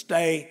soldiers would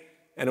stay,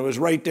 and it was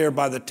right there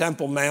by the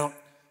Temple Mount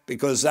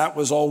because that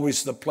was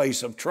always the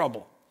place of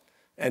trouble.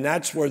 And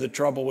that's where the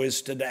trouble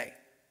is today.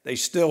 They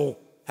still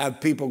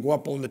have people go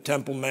up on the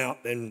Temple Mount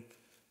and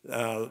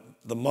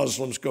the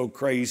Muslims go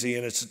crazy,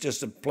 and it's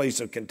just a place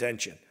of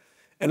contention.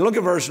 And look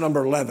at verse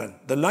number 11.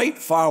 The night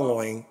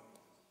following,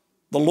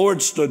 the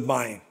Lord stood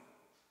by him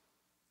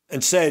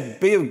and said,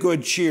 "Be of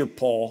good cheer,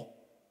 Paul,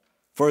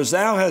 for as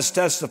thou hast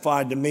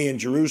testified to me in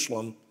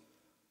Jerusalem,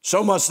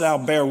 so must thou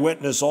bear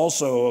witness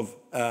also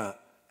of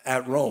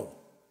at Rome."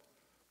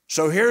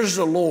 So here's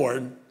the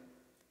Lord,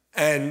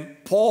 and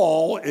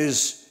Paul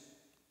is,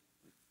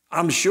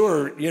 I'm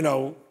sure,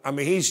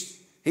 he's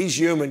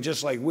human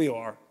just like we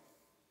are.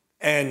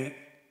 And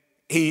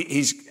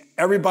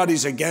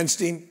everybody's against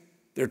him.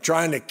 They're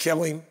trying to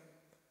kill him.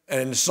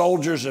 And the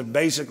soldiers have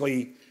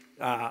basically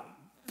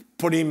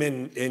put him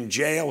in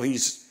jail.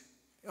 He's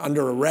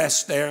under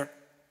arrest there.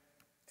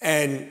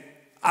 And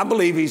I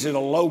believe he's at a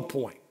low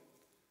point.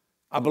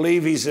 I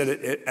believe he's at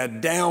a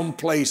down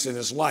place in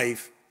his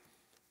life.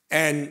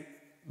 And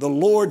the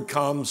Lord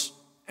comes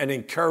and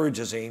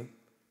encourages him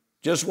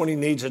just when he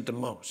needs it the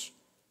most.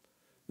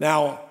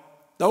 Now,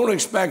 don't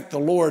expect the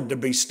Lord to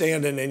be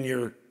standing in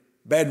your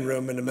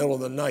bedroom in the middle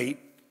of the night,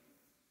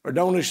 or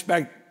don't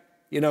expect,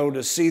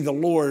 to see the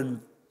Lord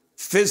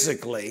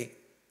physically.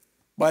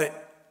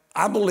 But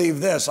I believe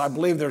this. I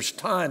believe there's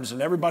times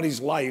in everybody's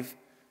life,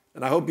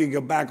 and I hope you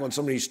go back on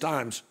some of these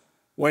times,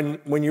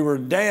 when you were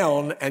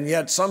down and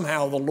yet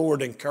somehow the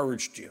Lord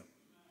encouraged you.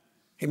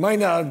 He might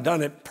not have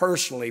done it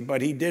personally,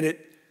 but he did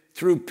it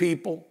through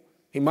people.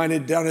 He might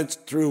have done it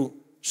through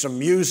some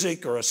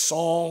music or a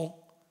song,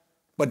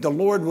 but the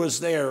Lord was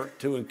there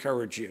to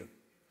encourage you.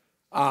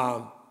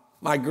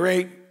 My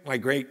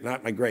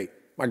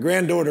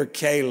granddaughter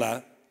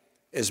Kayla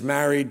is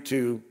married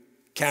to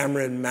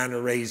Cameron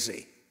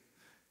Manarese.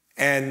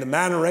 And the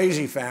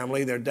Manarese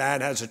family, their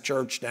dad has a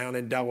church down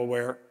in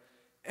Delaware.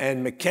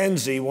 And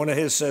Mackenzie, one of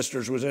his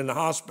sisters, was in the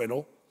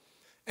hospital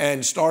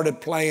and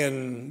started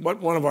playing,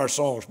 one of our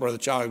songs, Brother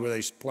Charlie, were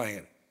they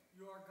playing?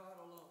 You Are God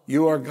Alone.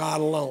 You Are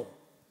God Alone.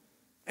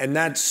 And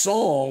that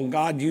song,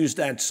 God used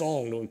that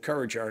song to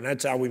encourage her. And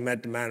that's how we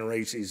met the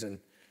Manareses, and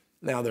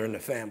now they're in the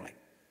family.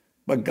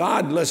 But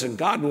God, listen,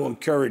 God will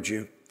encourage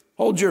you.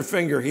 Hold your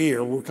finger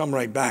here. We'll come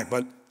right back.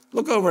 But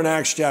look over in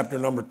Acts chapter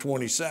number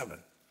 27.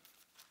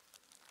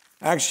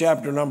 Acts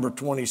chapter number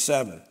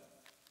 27.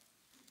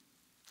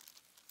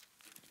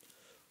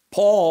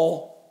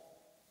 Paul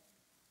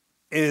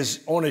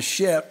is on a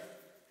ship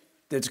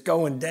that's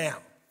going down.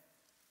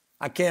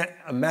 I can't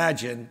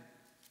imagine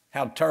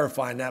how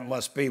terrifying that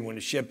must be when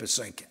the ship is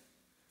sinking.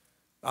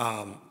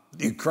 The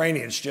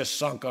Ukrainians just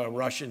sunk a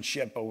Russian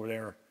ship over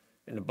there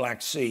in the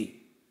Black Sea.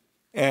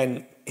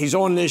 And he's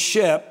on this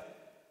ship,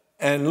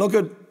 and look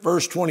at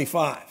verse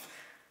 25.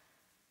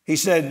 He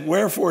said,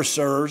 "Wherefore,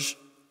 sirs,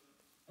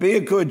 be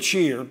of good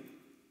cheer.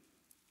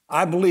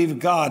 I believe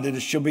God that it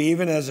shall be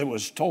even as it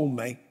was told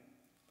me."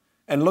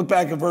 And look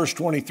back at verse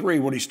 23,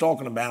 what he's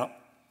talking about.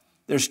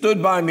 "There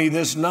stood by me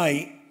this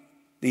night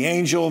the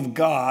angel of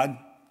God,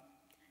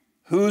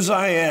 whose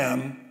I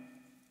am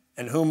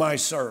and whom I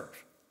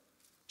serve."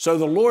 So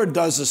the Lord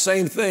does the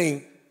same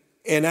thing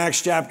in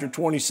Acts chapter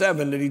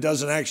 27 that he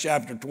does in Acts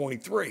chapter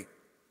 23.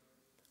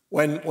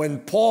 When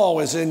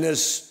Paul is in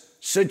this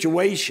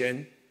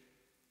situation,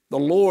 the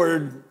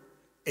Lord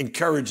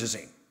encourages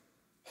him.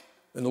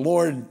 And the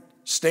Lord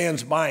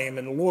stands by him,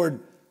 and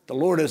the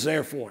Lord is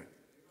there for him.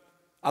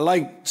 I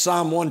like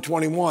Psalm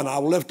 121. "I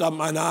will lift up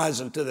mine eyes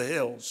unto the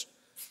hills,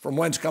 from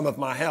whence cometh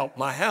my help.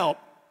 My help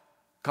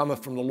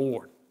cometh from the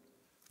Lord."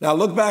 Now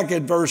look back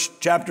at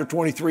chapter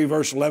 23,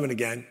 verse 11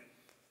 again.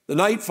 "The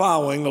night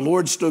following, the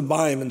Lord stood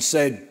by him and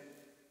said,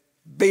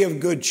 Be of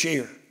good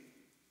cheer."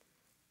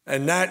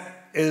 And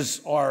that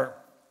is our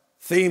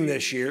theme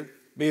this year,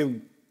 be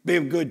of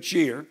good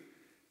cheer.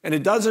 And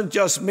it doesn't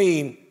just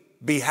mean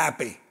be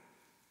happy.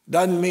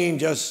 Doesn't mean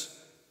just,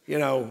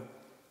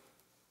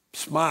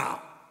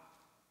 smile.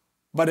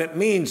 But it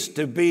means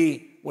to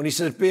be, when he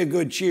says be of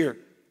good cheer,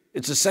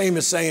 it's the same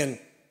as saying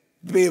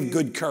be of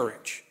good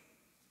courage.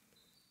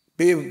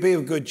 Be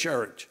of good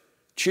courage.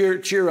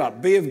 Cheer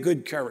up. Be of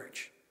good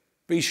courage.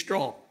 Be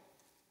strong.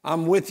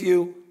 I'm with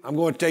you. I'm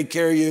going to take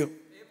care of you.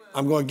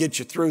 I'm going to get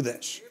you through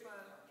this.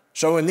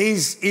 So in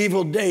these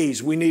evil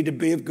days, we need to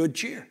be of good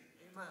cheer.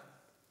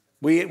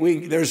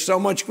 There's so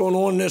much going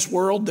on in this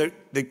world that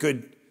it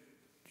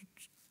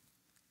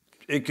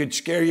could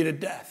scare you to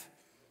death.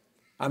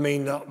 I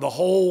mean, the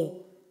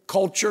whole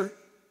culture,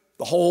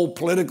 the whole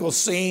political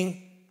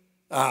scene,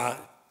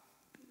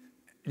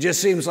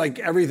 just seems like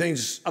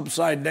everything's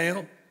upside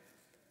down.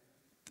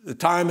 The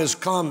time has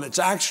come. It's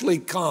actually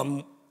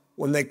come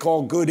when they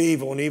call good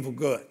evil and evil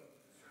good.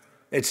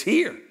 It's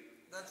here.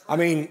 I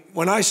mean,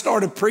 when I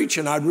started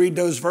preaching, I'd read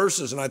those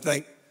verses and I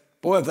think,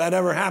 boy, if that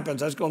ever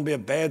happens, that's going to be a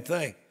bad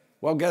thing.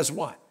 Well, guess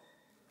what?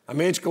 I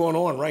mean, it's going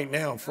on right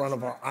now in front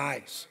of our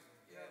eyes.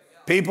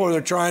 People that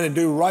are trying to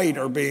do right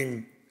are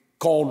being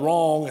called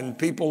wrong, and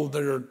people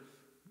that are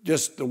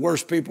just the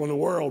worst people in the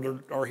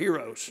world are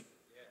heroes.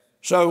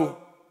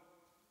 So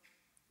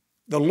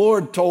the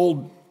Lord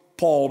told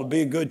Paul to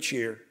be of good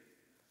cheer,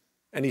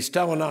 and he's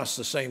telling us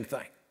the same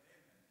thing.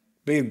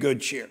 Be of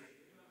good cheer.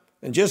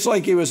 And just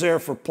like he was there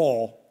for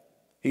Paul,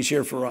 he's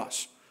here for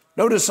us.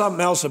 Notice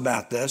something else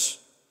about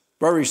this.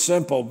 Very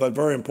simple, but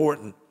very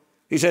important.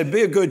 He said,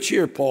 be of good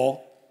cheer,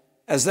 Paul.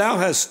 As thou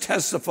hast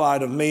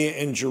testified of me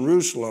in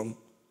Jerusalem,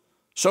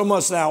 so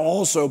must thou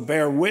also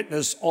bear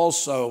witness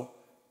also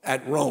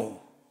at Rome.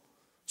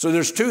 So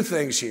there's two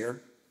things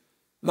here.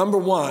 Number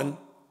one,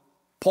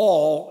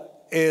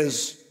 Paul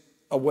is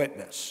a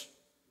witness.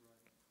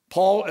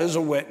 Paul is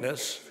a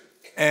witness,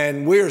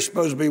 and we are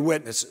supposed to be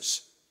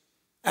witnesses.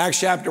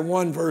 Acts chapter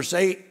 1, verse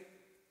 8,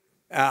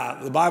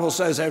 the Bible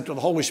says, after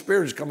the Holy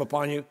Spirit has come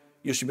upon you,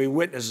 you should be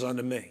witnesses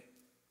unto me.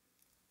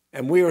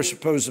 And we are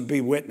supposed to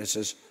be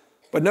witnesses.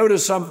 But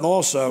notice something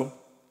also.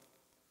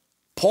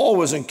 Paul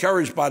was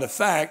encouraged by the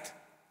fact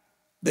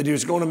that he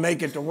was going to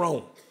make it to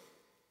Rome,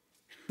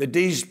 that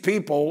these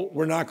people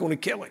were not going to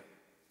kill him.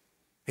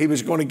 He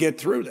was going to get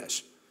through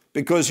this.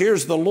 Because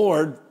here's the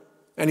Lord,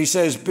 and he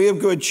says, be of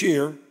good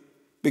cheer,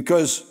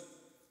 because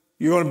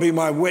you're going to be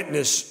my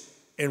witness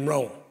in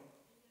Rome.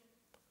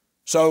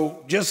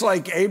 So just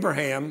like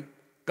Abraham,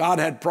 God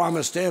had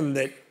promised him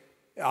that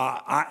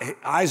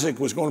Isaac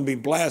was going to be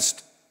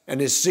blessed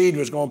and his seed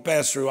was going to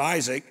pass through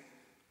Isaac.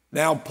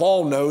 Now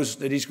Paul knows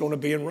that he's going to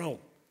be in Rome.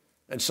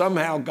 And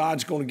somehow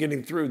God's going to get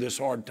him through this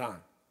hard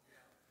time.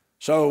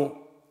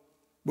 So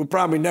we'll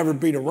probably never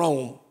be to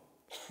Rome,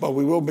 but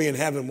we will be in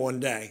heaven one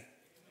day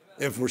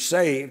if we're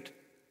saved.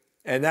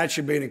 And that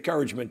should be an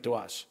encouragement to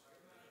us.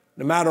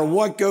 No matter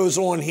what goes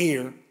on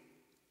here,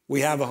 we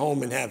have a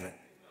home in heaven.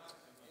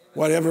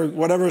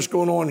 Whatever's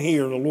going on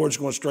here, the Lord's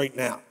going to straighten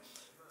out.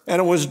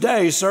 And it was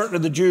day, certain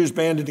of the Jews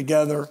banded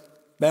together,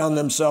 bound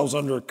themselves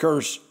under a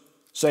curse,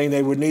 saying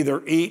they would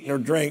neither eat nor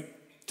drink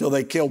till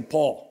they killed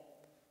Paul.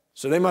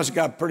 So they must have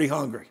got pretty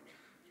hungry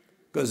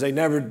because they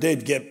never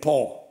did get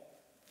Paul.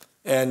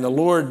 And the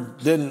Lord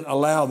didn't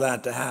allow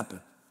that to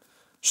happen.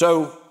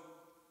 So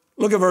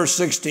look at verse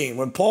 16.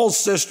 When Paul's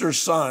sister's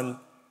son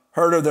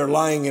heard of their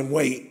lying in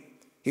wait,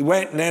 he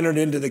went and entered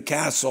into the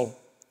castle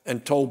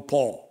and told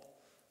Paul.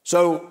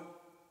 So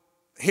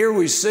here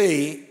we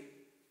see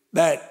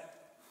that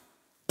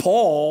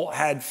Paul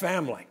had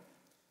family.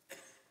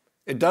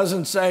 It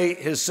doesn't say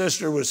his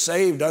sister was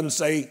saved, doesn't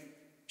say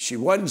she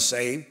wasn't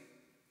saved,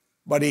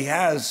 but he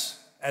has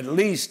at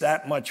least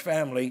that much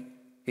family.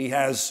 He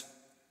has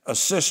a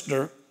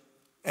sister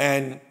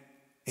and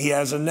he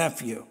has a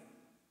nephew.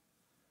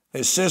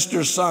 His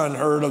sister's son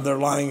heard of their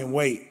lying in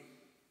wait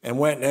and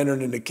went and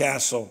entered into the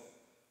castle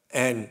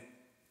and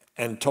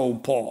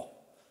told Paul.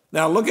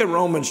 Now look at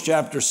Romans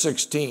chapter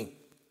 16.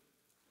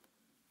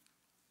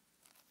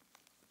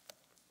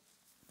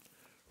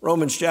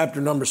 Romans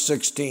chapter number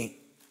 16.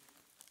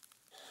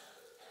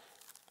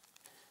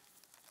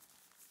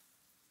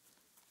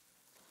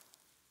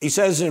 He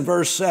says in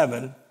verse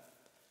 7,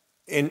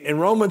 in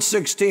Romans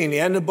 16, the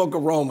end of the book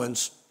of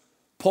Romans,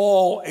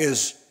 Paul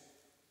is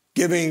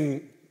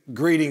giving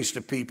greetings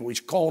to people. He's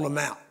calling them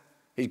out.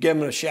 He's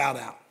giving them a shout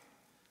out.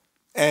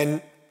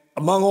 And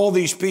among all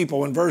these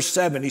people, in verse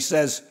 7, he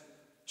says,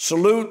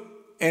 salute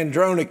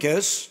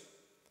Andronicus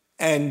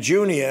and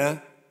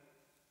Junia,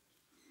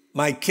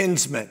 my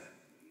kinsmen,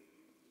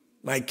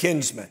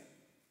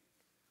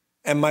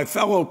 and my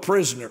fellow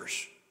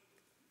prisoners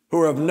who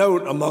are of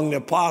note among the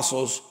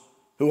apostles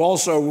who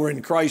also were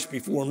in Christ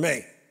before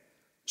me.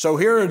 So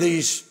here are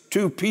these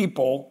two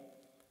people,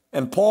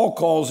 and Paul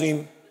calls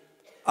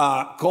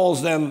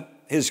them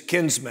his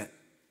kinsmen.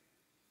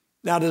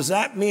 Now, does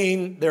that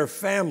mean they're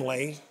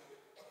family?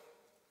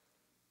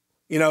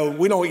 You know,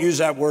 we don't use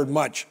that word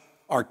much,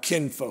 our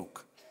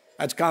kinfolk.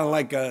 That's kind of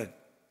like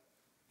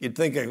you'd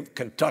think of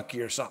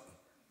Kentucky or something,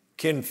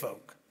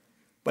 kinfolk.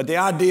 But the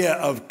idea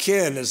of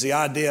kin is the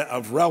idea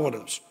of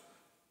relatives.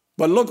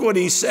 But look what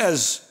he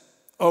says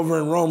over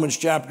in Romans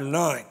chapter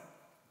 9.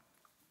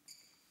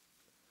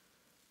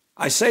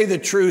 I say the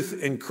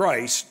truth in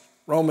Christ,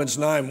 Romans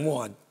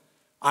 9:1.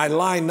 I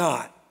lie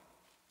not.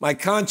 My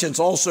conscience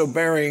also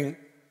bearing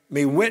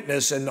me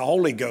witness in the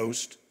Holy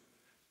Ghost,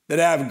 that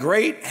I have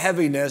great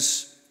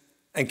heaviness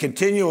and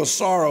continual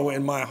sorrow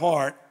in my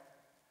heart.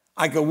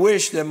 I could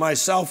wish that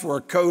myself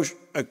were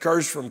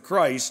accursed from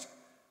Christ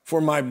for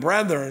my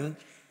brethren,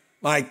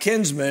 my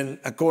kinsmen,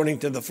 according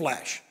to the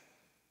flesh.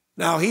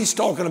 Now he's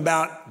talking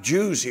about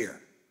Jews here.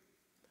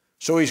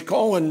 So he's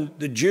calling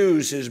the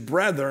Jews his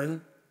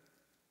brethren,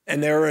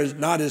 and they're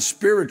not his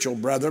spiritual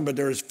brethren, but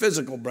they're his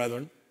physical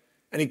brethren,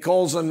 and he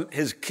calls them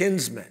his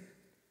kinsmen.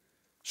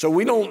 So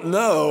we don't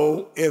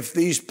know if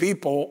these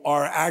people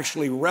are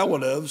actually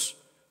relatives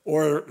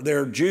or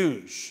they're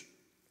Jews,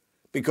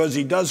 because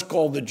he does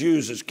call the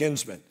Jews his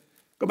kinsmen.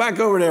 Go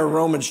back over there,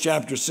 Romans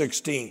chapter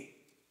 16.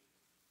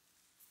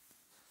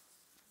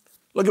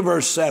 Look at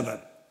verse 7.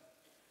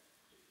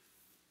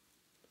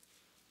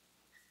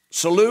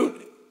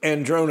 Salute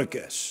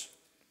Andronicus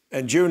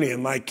and Junia,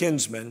 my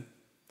kinsmen,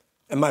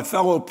 and my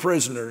fellow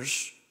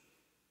prisoners.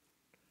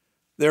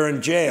 They're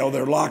in jail.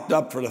 They're locked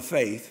up for the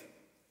faith,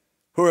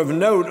 who are of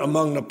note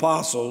among the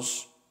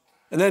apostles.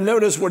 And then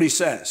notice what he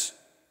says,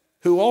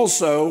 who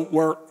also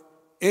were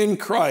in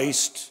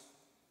Christ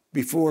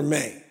before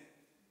me.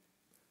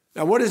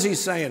 Now, what is he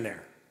saying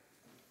there?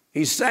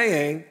 He's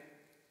saying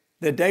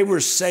that they were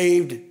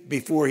saved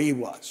before he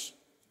was.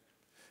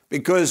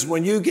 Because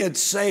when you get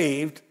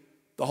saved,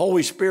 the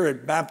Holy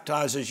Spirit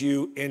baptizes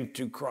you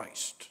into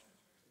Christ.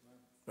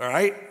 All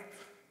right?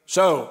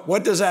 So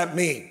what does that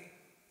mean?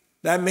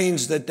 That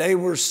means that they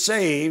were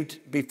saved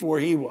before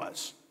he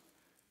was.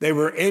 They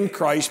were in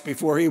Christ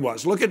before he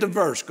was. Look at the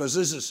verse, because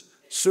this is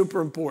super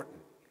important.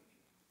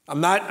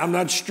 I'm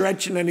not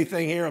stretching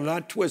anything here. I'm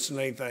not twisting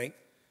anything.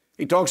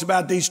 He talks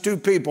about these two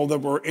people that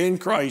were in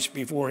Christ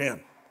before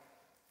him.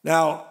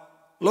 Now,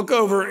 look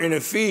over in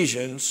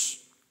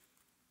Ephesians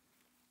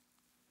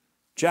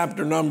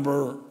chapter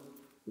number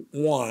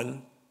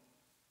 1.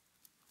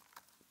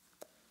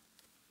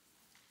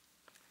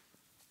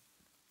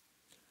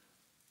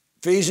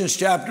 Ephesians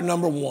chapter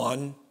number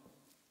 1,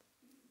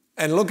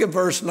 and look at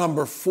verse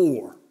number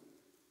 4.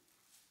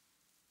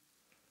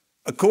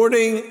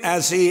 According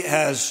as he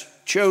has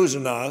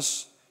chosen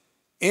us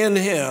in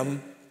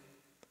him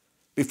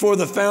before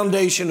the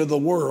foundation of the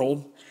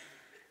world,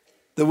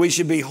 that we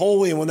should be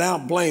holy and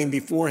without blame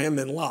before him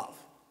in love.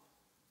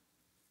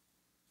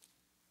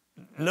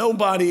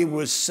 Nobody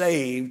was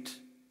saved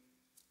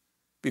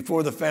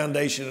before the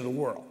foundation of the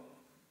world.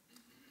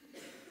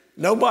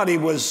 Nobody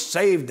was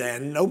saved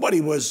then. Nobody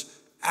was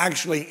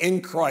actually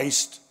in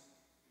Christ,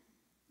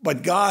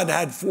 but God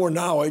had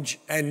foreknowledge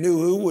and knew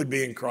who would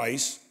be in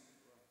Christ.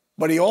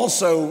 But he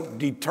also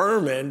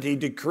determined, he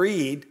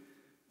decreed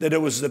that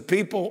it was the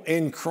people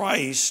in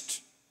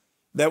Christ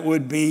that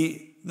would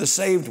be the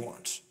saved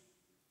ones.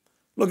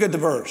 Look at the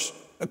verse.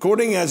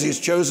 According as he's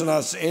chosen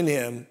us in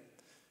him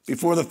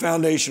before the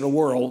foundation of the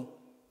world,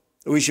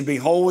 that we should be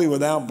holy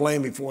without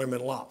blame before him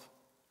in love.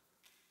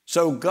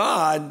 So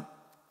God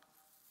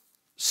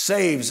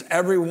saves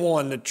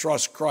everyone that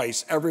trusts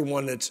Christ,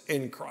 everyone that's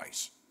in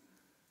Christ.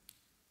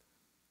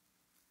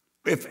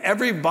 If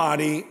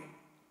everybody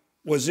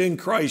was in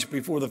Christ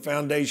before the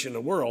foundation of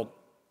the world,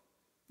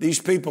 these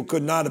people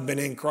could not have been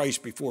in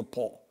Christ before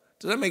Paul.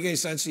 Does that make any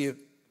sense to you?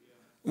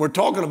 We're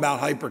talking about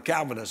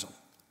hyper-Calvinism,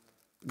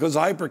 because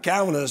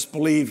hyper-Calvinists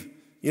believe,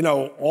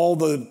 all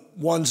the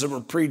ones that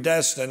were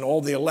predestined, all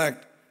the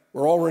elect,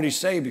 were already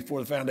saved before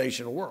the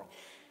foundation of the world.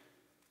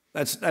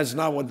 That's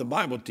not what the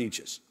Bible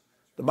teaches.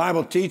 The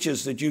Bible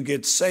teaches that you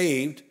get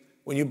saved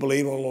when you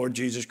believe on the Lord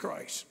Jesus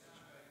Christ.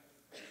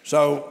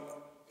 So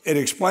it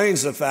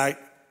explains the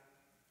fact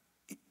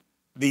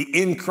the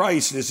in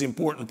Christ is the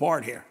important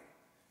part here.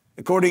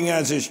 According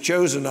as he's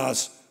chosen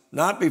us,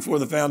 not before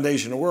the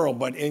foundation of the world,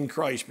 but in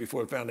Christ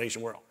before the foundation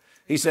of the world.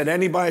 He said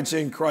anybody that's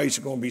in Christ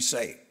is going to be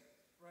saved.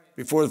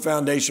 Before the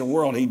foundation of the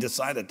world, he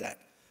decided that.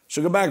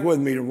 So go back with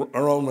me to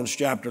Romans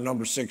chapter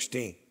number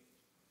 16.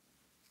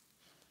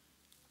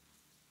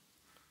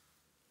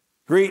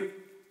 Greet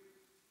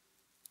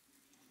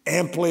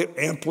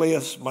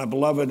Amplias, my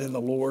beloved in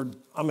the Lord.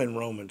 I'm in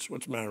Romans.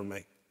 What's the matter with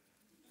me?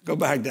 Go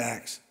back to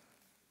Acts.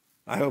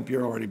 I hope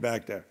you're already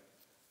back there.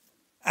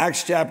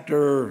 Acts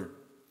chapter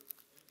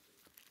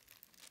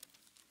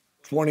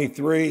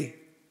 23.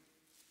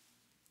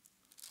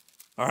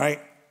 All right.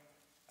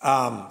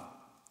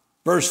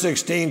 Verse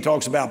 16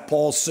 talks about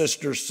Paul's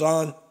sister's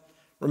son.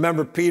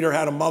 Remember, Peter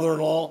had a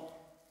mother-in-law.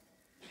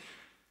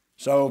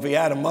 So if he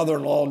had a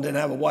mother-in-law and didn't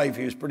have a wife,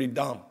 he was pretty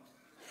dumb.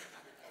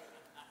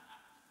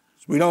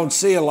 So we don't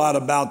see a lot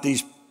about the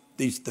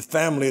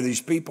family of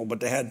these people, but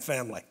they had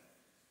family.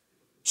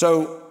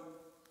 So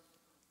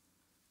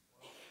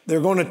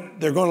they're going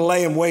to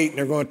lay in wait and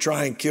they're going to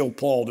try and kill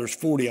Paul. There's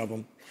 40 of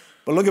them.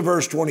 But look at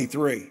verse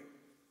 23.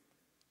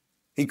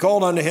 He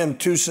called unto him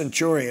 2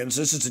 centurions.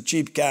 This is the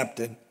chief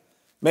captain.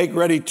 Make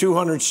ready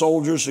 200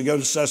 soldiers to go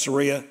to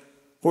Caesarea,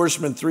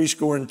 horsemen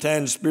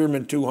 70,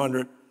 spearmen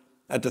 200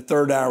 at the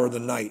 3rd hour of the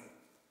night.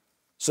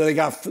 So they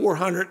got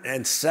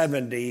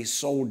 470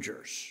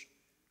 soldiers.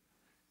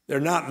 They're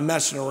not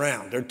messing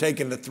around. They're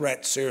taking the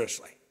threat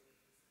seriously.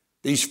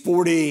 These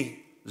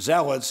 40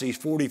 zealots, these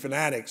 40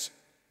 fanatics,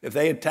 if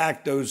they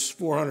attack those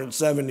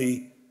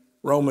 470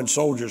 Roman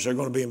soldiers, they're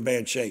going to be in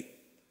bad shape.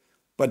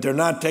 But they're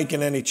not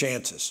taking any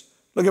chances.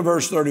 Look at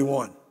verse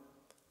 31.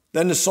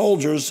 Then the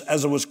soldiers,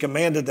 as it was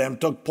commanded them,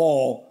 took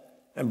Paul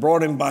and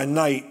brought him by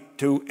night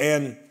to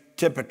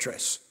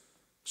Antipatris.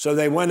 So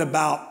they went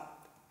about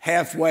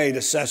halfway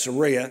to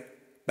Caesarea,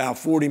 about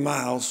 40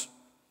 miles,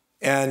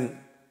 and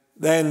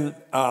then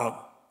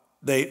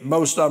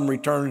most of them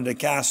returned to the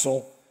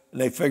castle,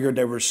 and they figured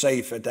they were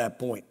safe at that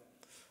point.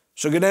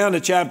 So go down to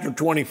chapter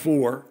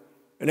 24,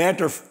 and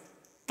after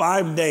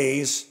 5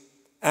 days,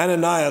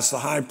 Ananias the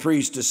high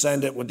priest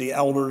descended with the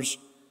elders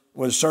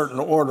with a certain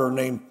order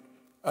named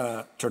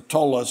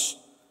Tertullus,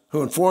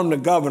 who informed the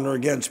governor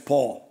against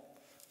Paul.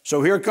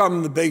 So here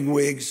come the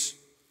bigwigs,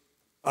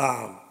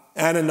 and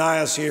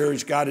Ananias here,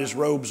 he's got his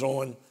robes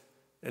on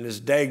and his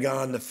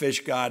Dagon, the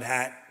fish god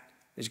hat.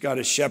 He's got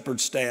his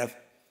shepherd's staff.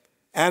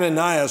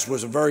 Ananias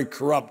was a very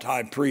corrupt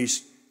high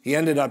priest. He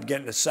ended up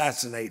getting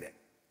assassinated.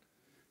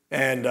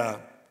 And,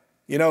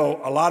 you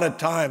know, a lot of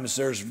times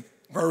there's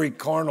very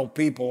carnal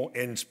people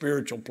in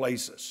spiritual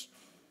places,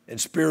 in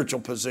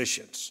spiritual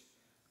positions.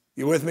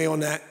 You with me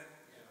on that?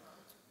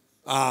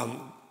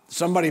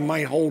 Somebody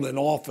might hold an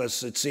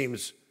office that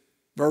seems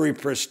very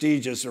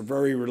prestigious or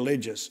very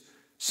religious.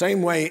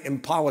 Same way in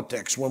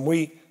politics. When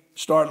we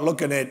start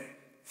looking at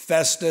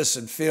Festus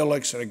and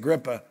Felix and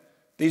Agrippa,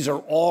 these are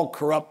all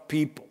corrupt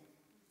people,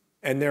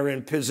 and they're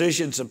in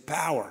positions of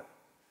power.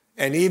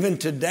 And even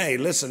today,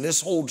 listen,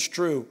 this holds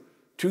true.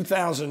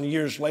 2,000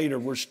 years later,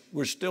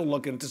 we're still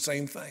looking at the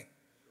same thing.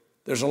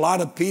 There's a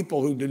lot of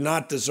people who do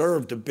not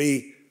deserve to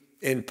be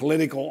in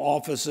political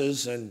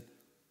offices, and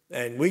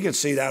we can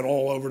see that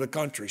all over the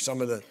country,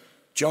 some of the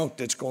junk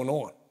that's going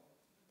on.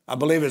 I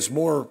believe it's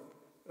more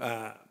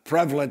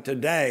prevalent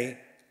today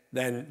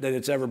than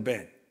it's ever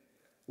been,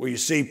 where you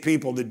see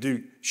people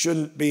that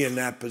shouldn't be in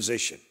that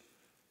position.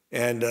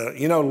 And,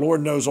 you know, the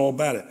Lord knows all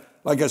about it.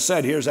 Like I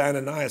said, here's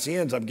Ananias. He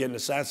ends up getting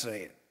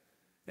assassinated.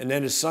 And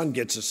then his son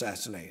gets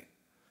assassinated.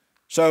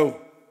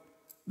 So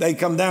they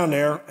come down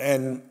there,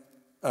 and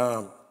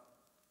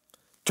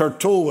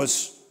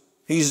Tertullus,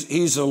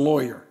 he's a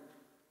lawyer.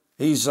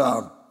 He's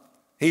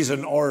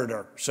an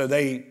orator. So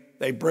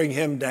they bring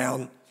him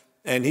down,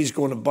 and he's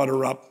going to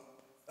butter up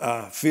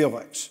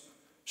Felix.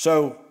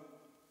 So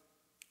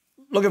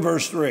look at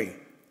verse 3.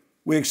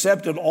 We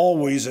accepted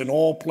always in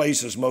all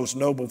places, most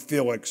noble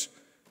Felix,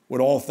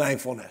 with all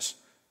thankfulness.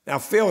 Now,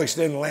 Felix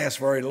didn't last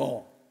very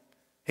long.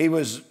 He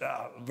was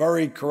a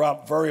very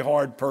corrupt, very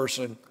hard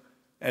person,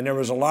 and there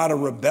was a lot of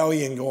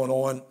rebellion going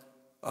on,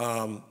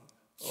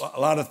 a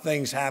lot of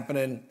things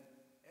happening,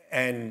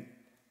 and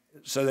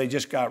so they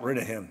just got rid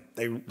of him.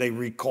 They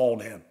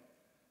recalled him.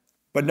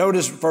 But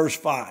notice verse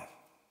 5.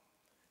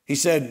 He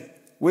said,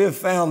 we have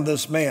found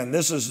this man.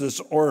 This is this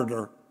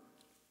orator.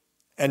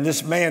 And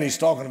this man he's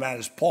talking about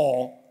is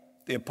Paul,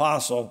 the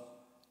apostle,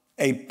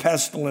 a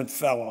pestilent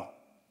fellow.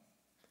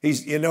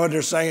 You know what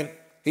they're saying?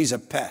 He's a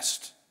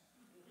pest.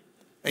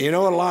 And you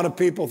know what a lot of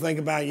people think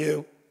about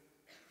you?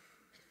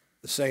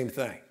 The same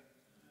thing.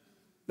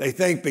 They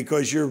think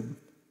because you're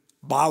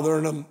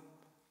bothering them,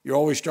 you're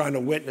always trying to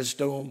witness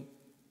to them.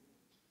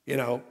 You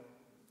know,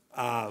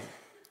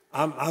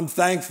 I'm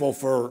thankful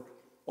for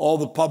all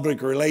the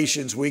public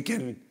relations we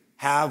can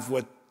have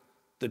with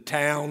the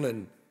town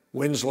and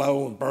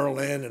Winslow and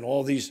Berlin and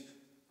all these.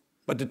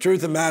 But the truth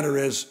of the matter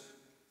is,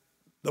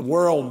 the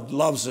world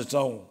loves its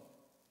own.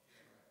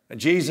 And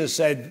Jesus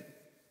said,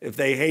 if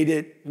they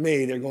hated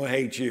me, they're going to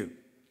hate you.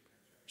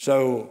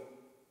 So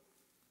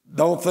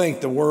don't think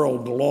the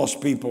world, the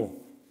lost people,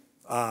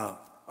 are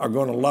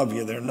going to love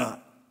you. They're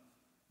not.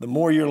 The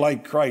more you're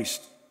like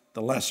Christ,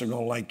 the less they're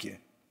going to like you.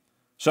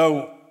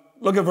 So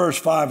look at verse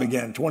 5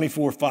 again,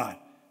 24:5.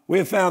 We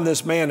have found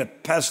this man a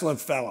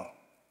pestilent fellow.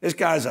 This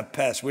guy's a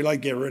pest. We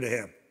like to get rid of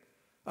him.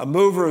 A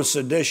mover of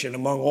sedition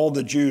among all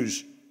the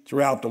Jews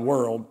throughout the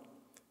world,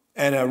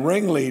 and a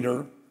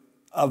ringleader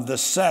of the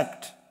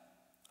sect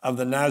of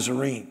the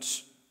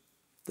Nazarenes.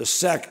 The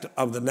sect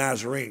of the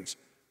Nazarenes.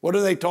 What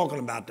are they talking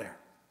about there?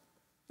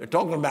 They're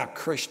talking about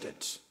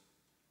Christians.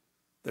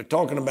 They're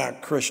talking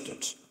about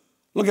Christians.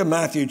 Look at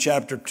Matthew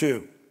chapter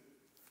 2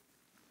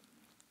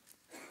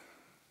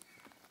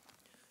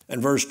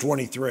 and verse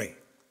 23.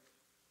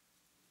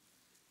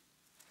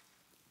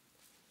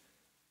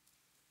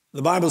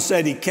 The Bible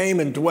said he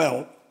came and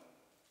dwelt,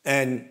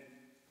 and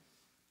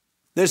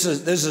this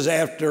is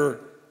after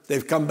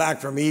they've come back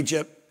from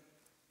Egypt.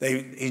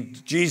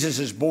 Jesus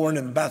is born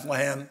in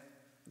Bethlehem,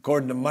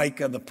 according to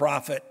Micah the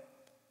prophet,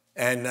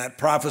 and that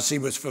prophecy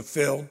was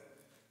fulfilled.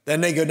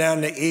 Then they go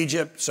down to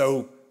Egypt,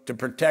 so to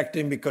protect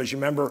him, because you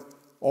remember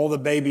all the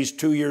babies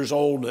 2 years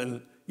old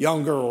and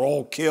younger are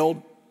all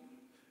killed.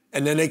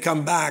 And then they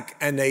come back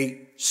and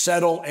they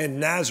settle in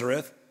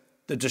Nazareth,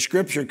 that the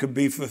scripture could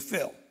be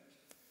fulfilled.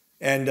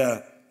 And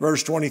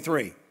verse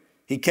 23,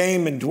 he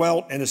came and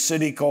dwelt in a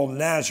city called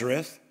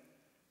Nazareth,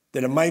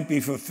 that it might be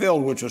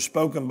fulfilled, which was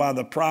spoken by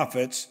the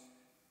prophets,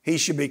 he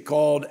should be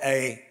called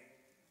a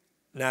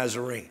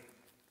Nazarene.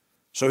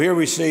 So here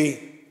we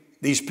see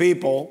these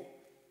people,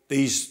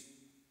 these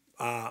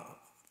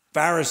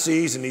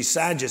Pharisees and these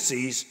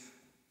Sadducees,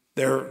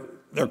 they're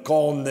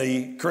calling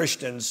the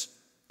Christians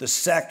the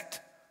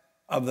sect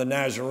of the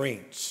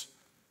Nazarenes.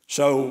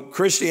 So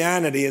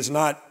Christianity is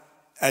not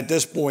at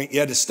this point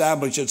yet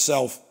established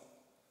itself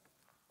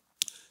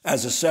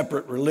as a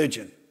separate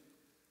religion,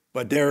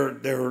 but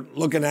they're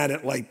looking at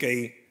it like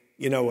a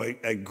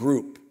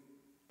group.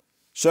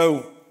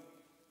 So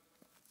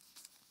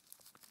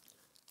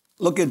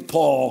look at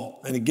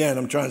Paul, and again,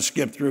 I'm trying to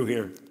skip through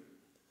here.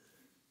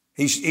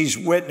 He's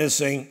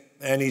witnessing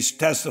and he's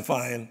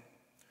testifying,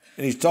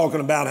 and he's talking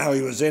about how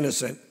he was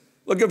innocent.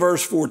 Look at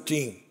verse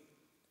 14.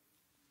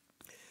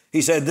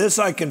 He said, this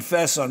I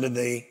confess unto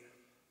thee,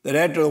 that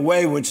after the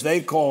way which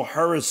they call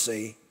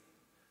heresy,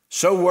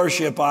 so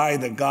worship I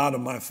the God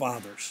of my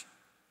fathers.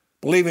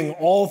 believing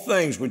all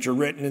things which are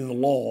written in the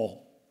law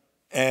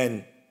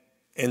and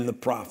in the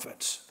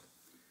prophets.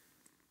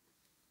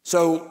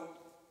 So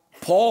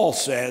Paul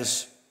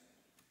says,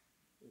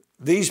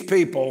 these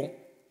people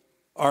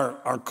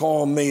are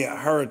calling me a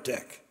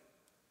heretic.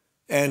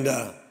 And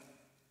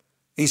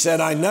he said,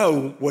 I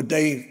know what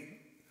they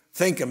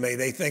think of me.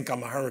 They think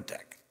I'm a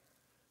heretic.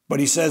 But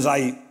he says,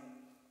 I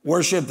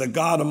worship the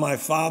God of my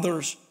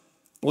fathers,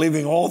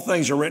 believing all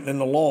things are written in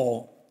the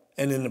law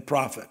and in the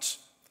prophets.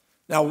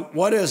 Now,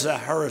 what is a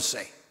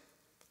heresy?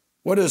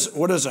 What is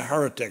a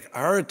heretic? A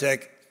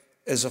heretic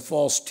is a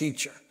false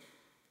teacher.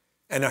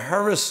 And a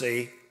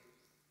heresy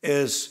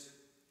is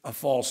a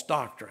false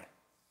doctrine.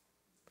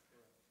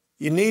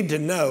 We need to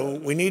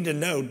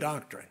know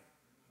doctrine.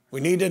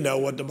 We need to know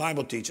what the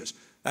Bible teaches.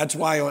 That's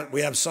why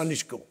we have Sunday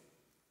school.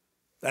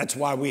 That's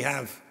why we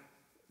have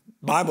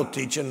Bible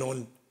teaching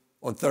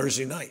on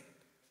Thursday night.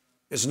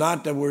 It's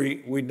not that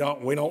we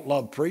don't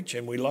love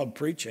preaching. We love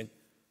preaching,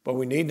 but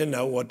we need to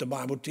know what the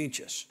Bible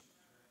teaches.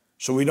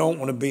 So we don't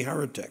want to be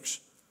heretics.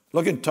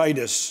 Look at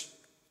Titus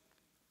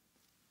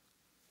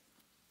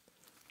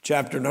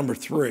chapter number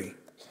 3.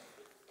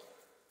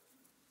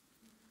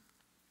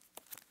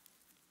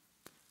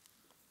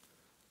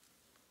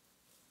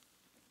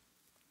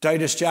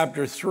 Titus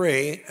chapter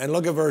 3, and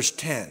look at verse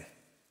 10.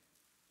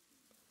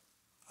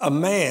 A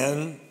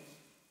man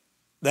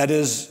that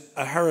is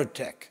a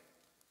heretic,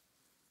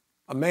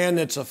 a man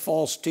that's a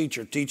false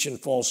teacher, teaching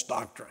false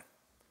doctrine.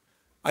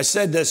 I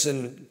said this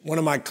in one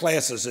of my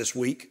classes this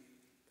week.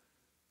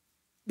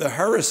 The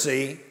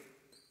heresy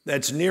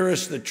that's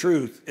nearest the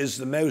truth is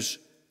the most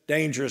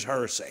dangerous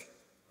heresy.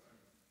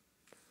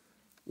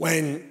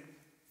 When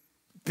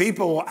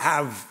people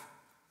have,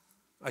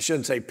 I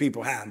shouldn't say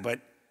people have,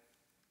 but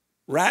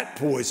rat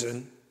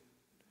poison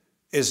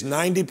is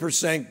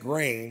 90%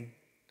 grain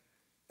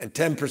and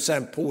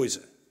 10%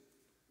 poison.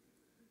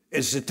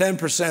 It's the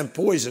 10%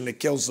 poison that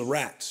kills the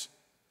rats.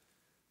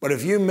 But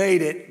if you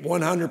made it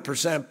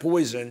 100%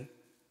 poison,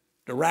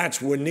 the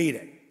rats wouldn't eat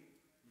it.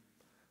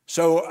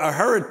 So a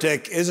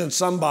heretic isn't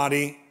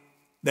somebody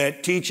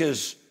that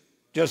teaches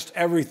just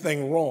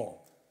everything wrong.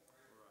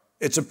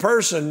 It's a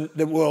person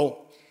that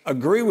will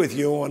agree with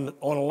you on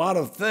a lot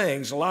of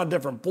things, a lot of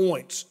different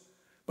points,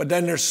 but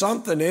then there's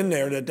something in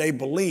there that they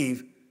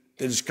believe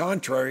that is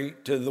contrary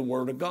to the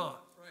Word of God.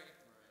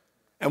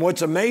 And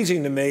what's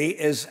amazing to me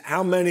is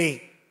how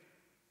many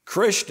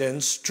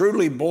Christians,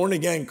 truly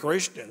born-again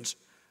Christians,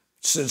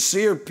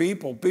 sincere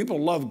people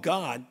love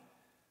God,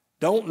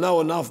 don't know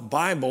enough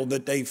Bible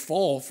that they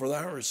fall for the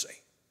heresy.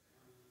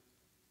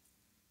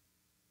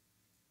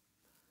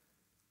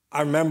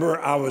 I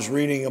remember I was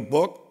reading a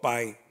book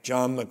by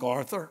John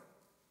MacArthur,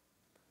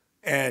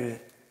 and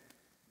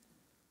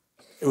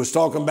it was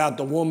talking about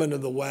the woman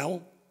of the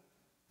well,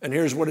 and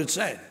here's what it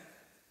said.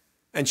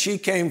 And she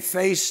came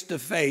face to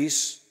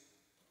face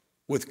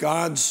with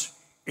God's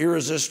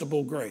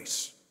irresistible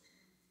grace.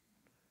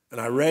 And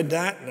I read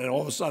that, and then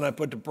all of a sudden I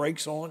put the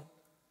brakes on,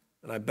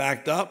 and I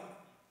backed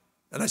up,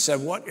 and I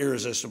said, what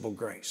irresistible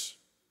grace?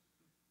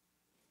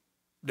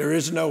 There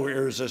is no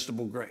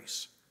irresistible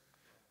grace.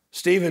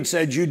 Stephen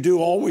said, you do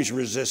always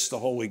resist the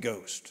Holy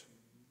Ghost.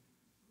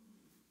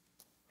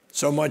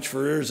 So much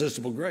for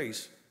irresistible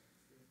grace.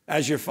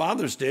 As your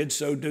fathers did,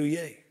 so do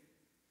ye.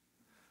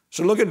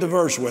 So look at the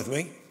verse with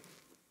me.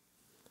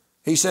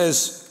 He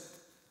says,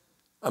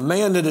 a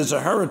man that is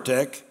a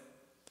heretic,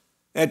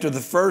 after the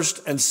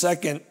first and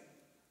second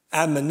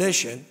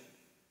admonition,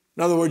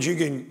 in other words,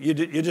 you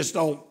just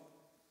don't,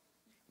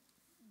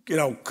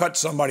 cut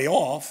somebody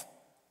off.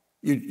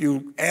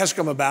 You ask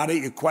them about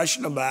it, you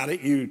question them about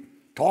it, you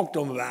talk to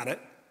them about it,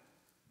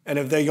 and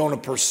if they're going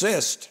to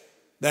persist,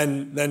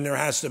 then there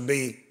has to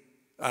be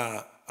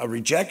a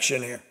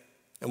rejection here.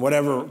 And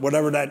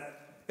whatever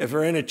that, if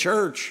you're in a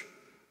church,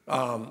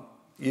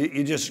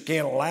 you just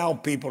can't allow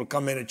people to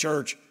come into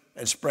church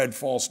and spread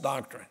false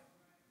doctrine.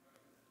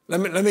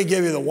 Let me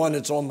give you the one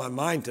that's on my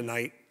mind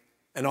tonight.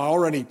 And I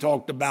already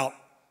talked about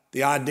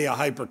the idea of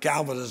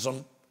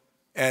hyper-Calvinism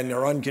and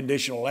their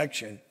unconditional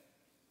election.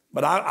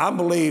 But I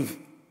believe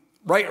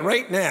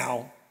right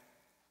now,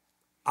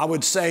 I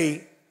would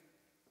say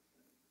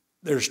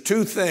there's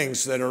two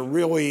things that are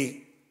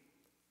really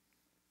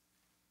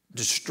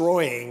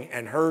destroying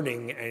and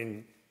hurting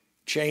and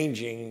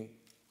changing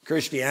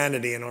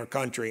Christianity in our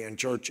country and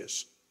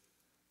churches.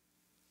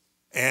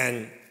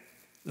 And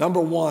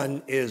number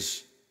one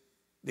is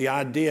the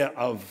idea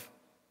of,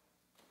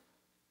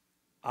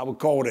 I would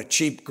call it a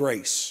cheap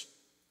grace,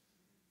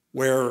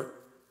 where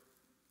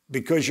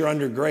because you're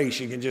under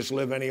grace, you can just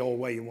live any old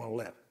way you want to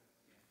live.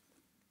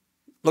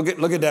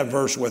 Look at that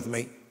verse with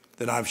me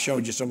that I've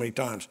showed you so many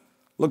times.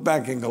 Look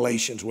back in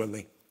Galatians with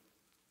me.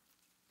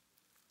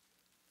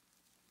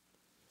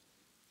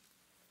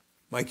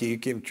 Mikey, you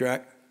keep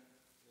track?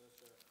 No,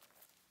 sir.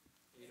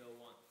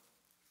 801.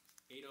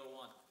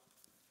 801.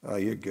 Oh,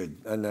 you're good.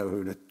 I know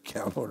who to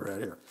count on right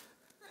here.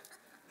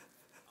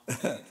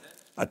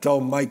 I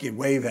told Mikey to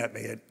wave at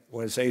me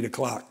when it's 8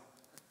 o'clock.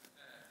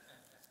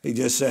 He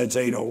just said it's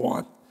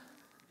 8:01.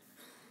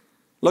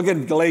 Look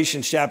at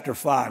Galatians chapter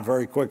 5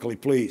 very quickly,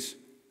 please.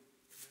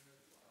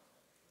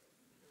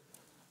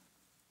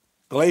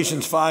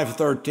 Galatians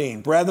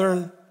 5:13.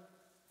 Brethren,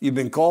 you've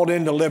been called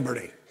into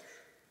liberty.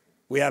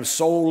 We have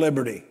soul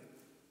liberty.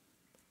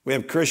 We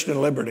have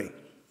Christian liberty.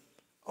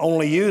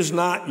 Only use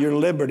not your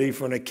liberty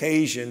for an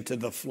occasion to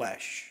the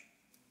flesh,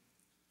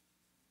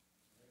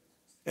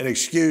 an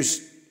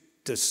excuse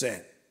to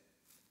sin,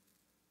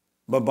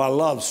 but by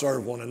love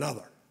serve one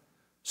another.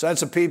 So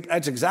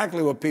that's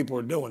exactly what people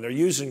are doing. They're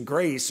using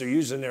grace, they're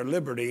using their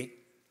liberty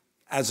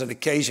as an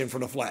occasion for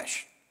the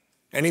flesh.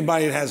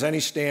 Anybody that has any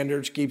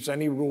standards, keeps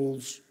any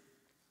rules,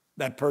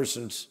 that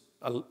person's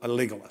a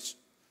legalist.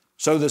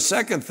 So the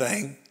second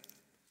thing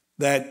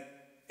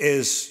that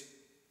is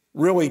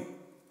really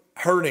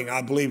hurting,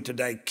 I believe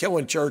today,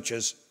 killing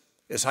churches,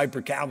 is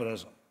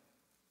hyper-Calvinism.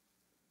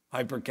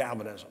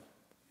 Hyper-Calvinism.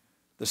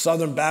 The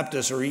Southern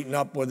Baptists are eating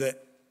up with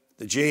it.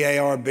 The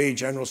GARB,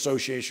 General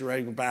Association of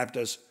Radical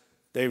Baptists,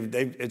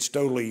 it's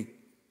totally,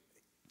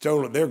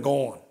 they're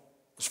gone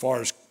as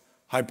far as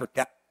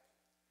hyper-Calvinism.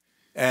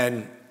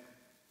 And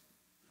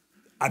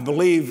I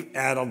believe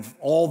out of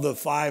all the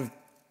 5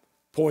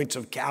 points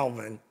of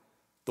Calvin,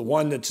 the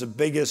one that's the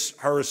biggest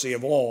heresy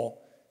of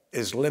all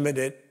is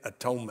limited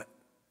atonement.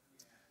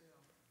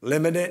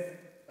 Limited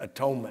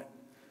atonement.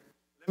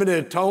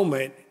 Limited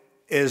atonement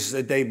is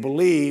that they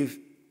believe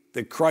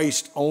that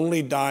Christ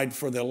only died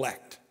for the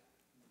elect.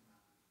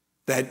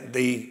 That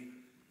the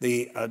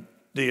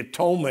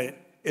atonement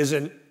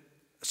isn't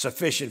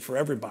sufficient for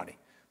everybody.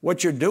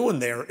 What you're doing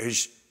there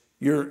is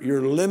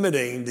you're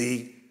limiting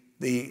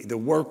the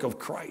work of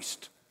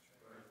Christ.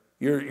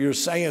 You're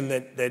saying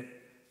that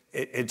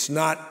it's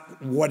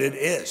not what it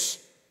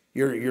is.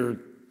 You're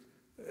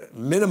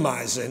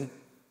minimizing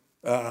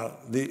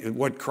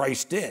what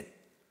Christ did.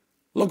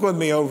 Look with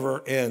me over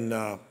in,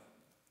 and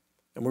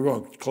we're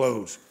going to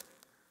close.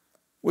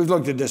 We've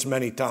looked at this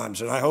many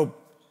times, and I hope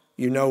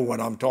you know what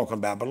I'm talking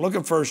about. But look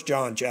at 1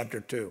 John chapter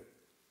 2.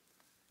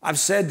 I've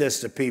said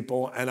this to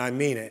people, and I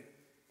mean it.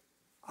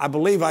 I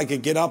believe I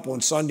could get up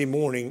on Sunday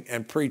morning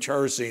and preach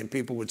heresy, and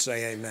people would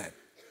say amen.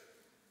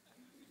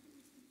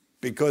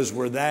 Because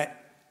we're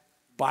that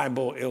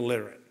Bible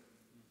illiterate.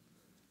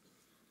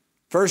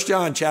 1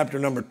 John chapter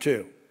number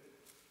 2.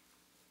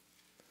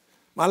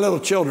 My little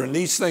children,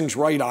 these things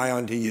write I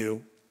unto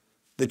you,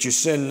 that you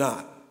sin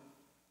not.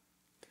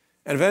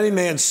 And if any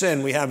man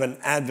sin, we have an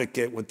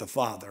advocate with the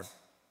Father,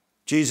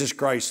 Jesus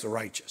Christ the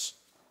righteous.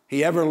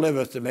 He ever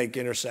liveth to make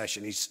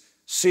intercession. He's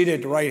seated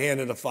at the right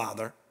hand of the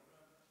Father.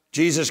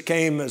 Jesus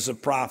came as a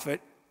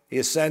prophet. He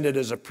ascended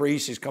as a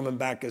priest. He's coming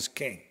back as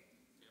king.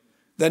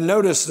 Then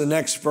notice the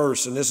next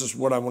verse, and this is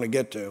what I want to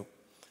get to.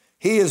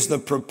 He is the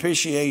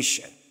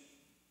propitiation,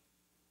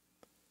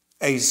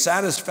 a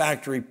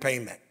satisfactory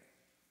payment.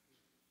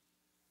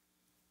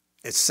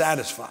 It's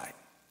satisfied.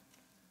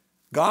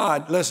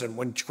 God, listen,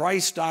 when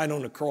Christ died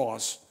on the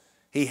cross,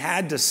 he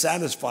had to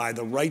satisfy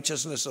the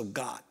righteousness of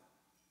God.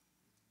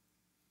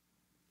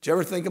 Did you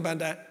ever think about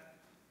that?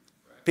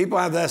 People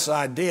have this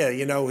idea,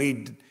 you know,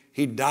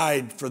 he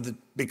died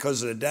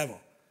because of the devil.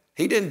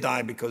 He didn't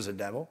die because of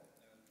the devil.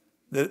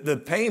 The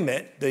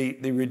payment,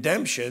 the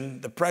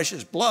redemption, the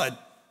precious blood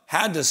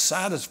had to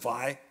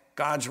satisfy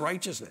God's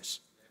righteousness.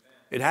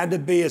 It had to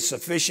be a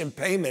sufficient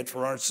payment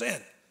for our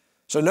sin.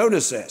 So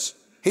notice this.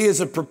 He is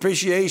a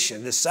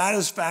propitiation, the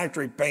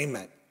satisfactory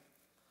payment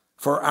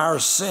for our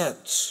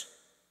sins.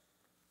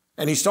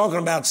 And he's talking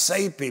about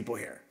saved people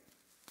here.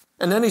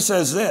 And then he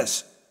says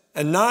this,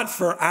 and not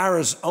for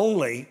ours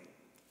only,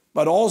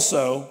 but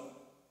also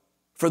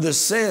for the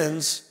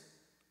sins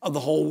of the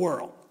whole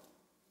world.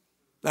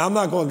 Now, I'm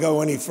not going to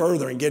go any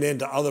further and get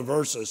into other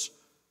verses,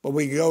 but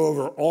we can go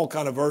over all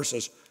kind of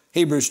verses.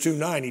 Hebrews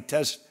 2:9, he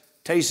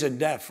tasted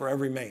death for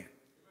every man.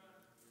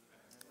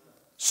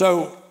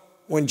 So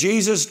when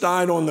Jesus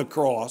died on the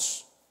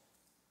cross,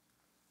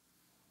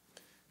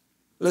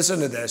 listen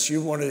to this.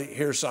 You want to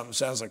hear something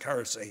sounds like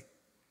heresy.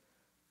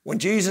 When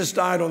Jesus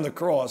died on the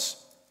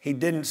cross, he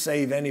didn't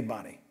save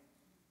anybody.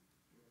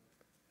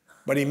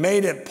 But he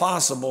made it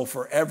possible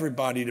for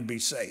everybody to be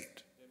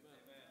saved.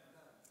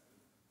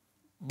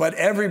 But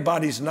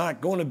everybody's not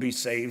going to be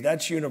saved.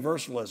 That's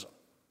universalism.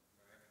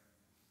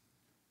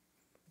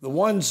 The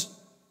ones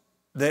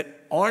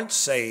that aren't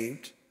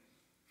saved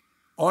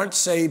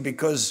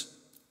because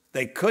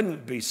they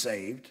couldn't be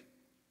saved.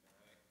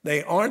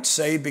 They aren't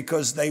saved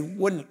because they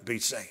wouldn't be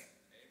saved.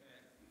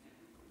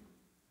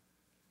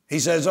 He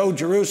says, "Oh,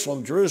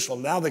 Jerusalem,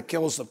 Jerusalem, thou that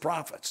kills the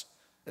prophets,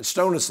 and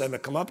stonest them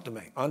that come up to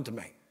me, unto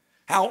me.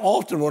 How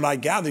often would I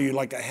gather you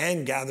like a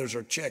hen gathers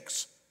her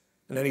chicks?"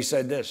 And then he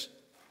said this,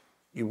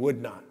 "You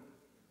would not.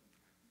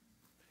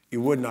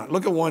 You would not."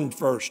 Look at one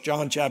verse,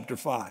 John chapter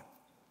 5.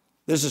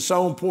 This is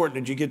so important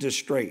that you get this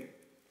straight.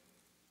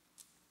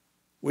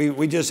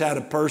 We just had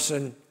a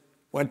person,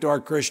 went to our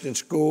Christian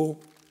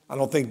school, I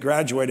don't think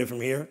graduated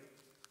from here,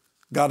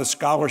 got a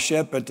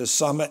scholarship at the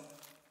Summit,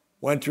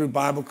 went through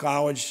Bible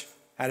college,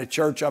 had a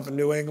church up in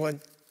New England,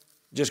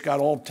 just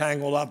got all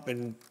tangled up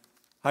in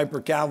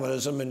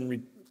hyper-Calvinism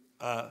and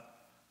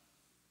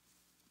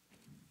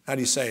How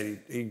do you say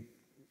it? He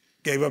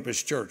gave up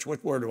his church.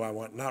 What word do I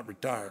want? Not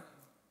retire.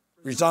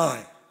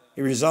 Resign.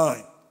 He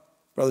resigned.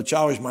 Brother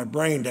Charlie's my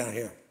brain down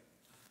here.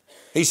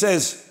 He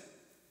says,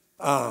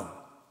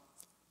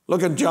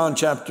 look at John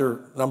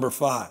chapter number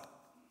 5.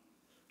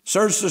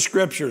 Search the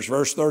scriptures,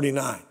 verse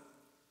 39.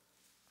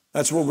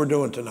 That's what we're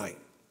doing tonight.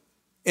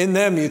 In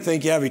them you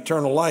think you have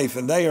eternal life,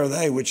 and they are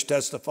they which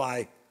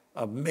testify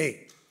of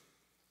me.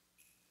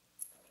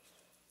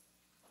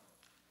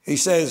 He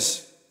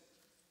says,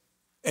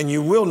 and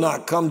you will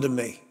not come to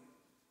me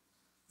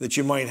that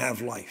you might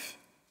have life.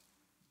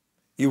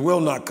 You will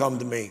not come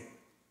to me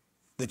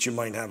that you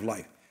might have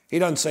life. He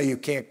doesn't say you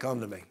can't come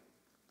to me.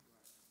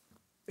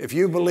 If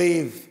you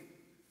believe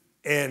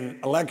in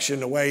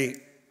election the way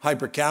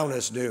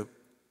hyper-Calvinists do,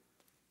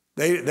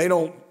 they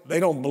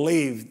don't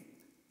believe,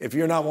 if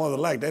you're not one of the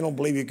elect, they don't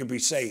believe you can be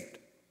saved.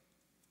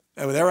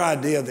 And their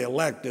idea of the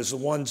elect is the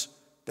ones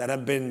that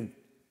have been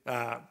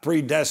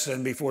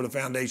predestined before the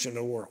foundation of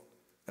the world.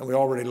 And we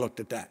already looked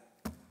at that.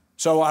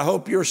 So I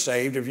hope you're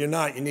saved. If you're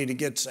not, you need to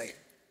get saved.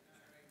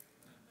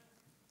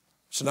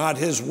 It's not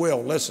his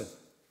will, listen,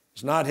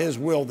 it's not his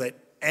will that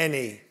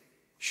any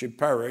should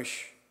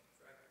perish,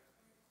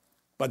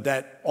 but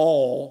that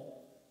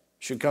all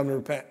should come to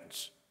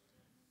repentance.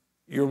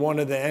 You're one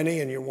of the any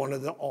and you're one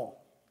of the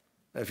all.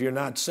 If you're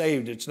not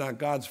saved, it's not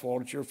God's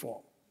fault, it's your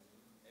fault.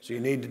 So you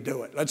need to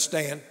do it. Let's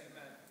stand.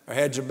 Our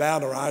heads are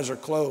bowed, our eyes are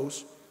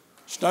closed.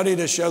 Study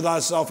to show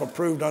thyself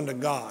approved unto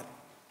God.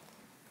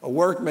 A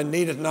workman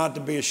needeth not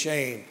to be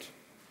ashamed,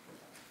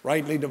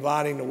 rightly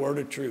dividing the word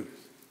of truth.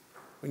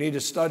 We need to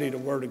study the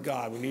word of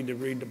God. We need to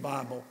read the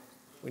Bible.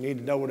 We need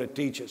to know what it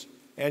teaches.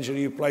 Angela,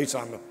 you play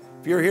something.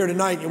 If you're here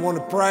tonight and you want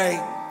to pray,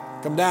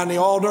 come down the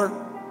altar.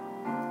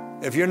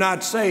 If you're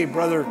not saved,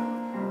 Brother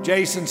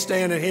Jason's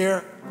standing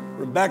here.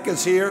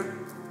 Rebecca's here.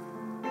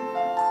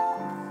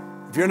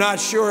 If you're not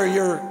sure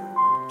you're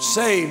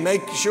saved,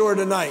 make sure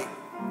tonight.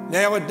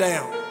 Nail it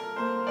down.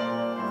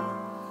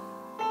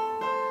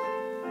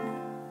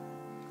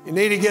 You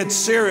need to get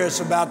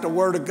serious about the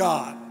Word of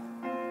God.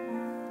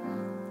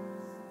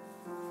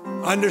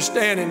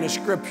 Understanding the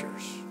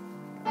Scriptures.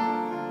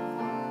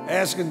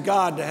 Asking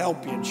God to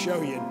help you and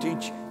show you and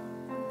teach you.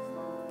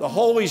 The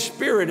Holy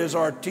Spirit is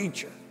our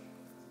teacher.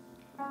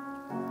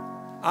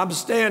 I'm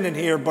standing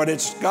here, but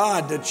it's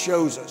God that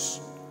shows us.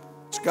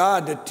 It's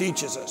God that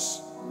teaches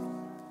us.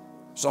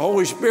 It's the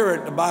Holy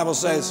Spirit, the Bible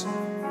says,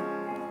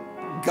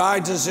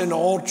 guides us into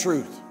all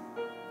truth.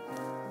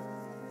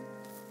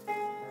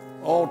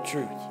 All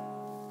truth.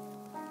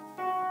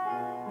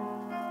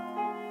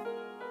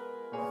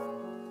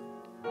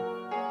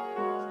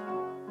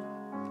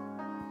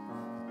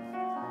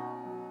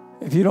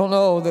 If you don't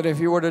know that if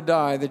you were to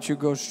die, that you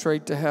go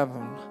straight to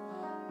heaven,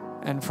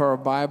 and for a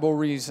Bible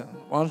reason,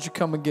 why don't you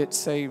come and get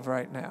saved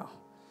right now?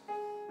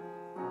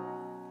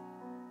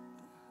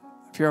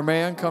 If you're a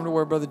man, come to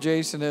where Brother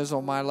Jason is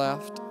on my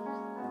left.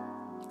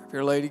 If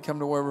you're a lady, come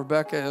to where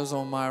Rebecca is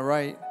on my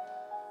right.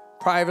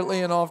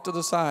 Privately and off to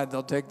the side,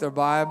 they'll take their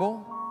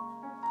Bible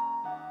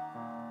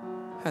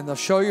and they'll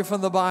show you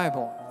from the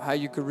Bible how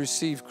you could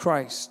receive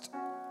Christ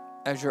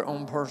as your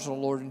own personal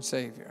Lord and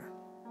Savior.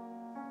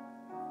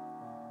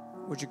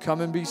 Would you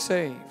come and be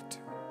saved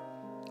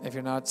if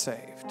you're not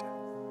saved?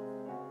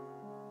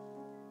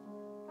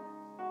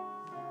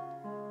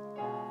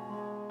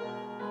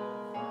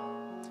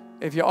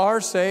 If you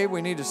are saved,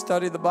 we need to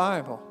study the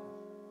Bible.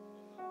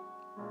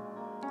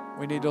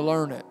 We need to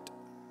learn it.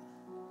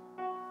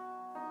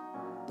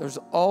 There's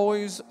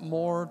always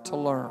more to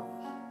learn.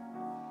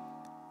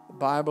 The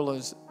Bible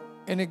is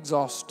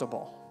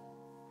inexhaustible.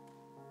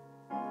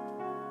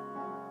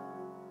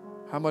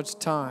 How much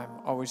time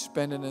are we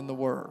spending in the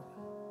Word?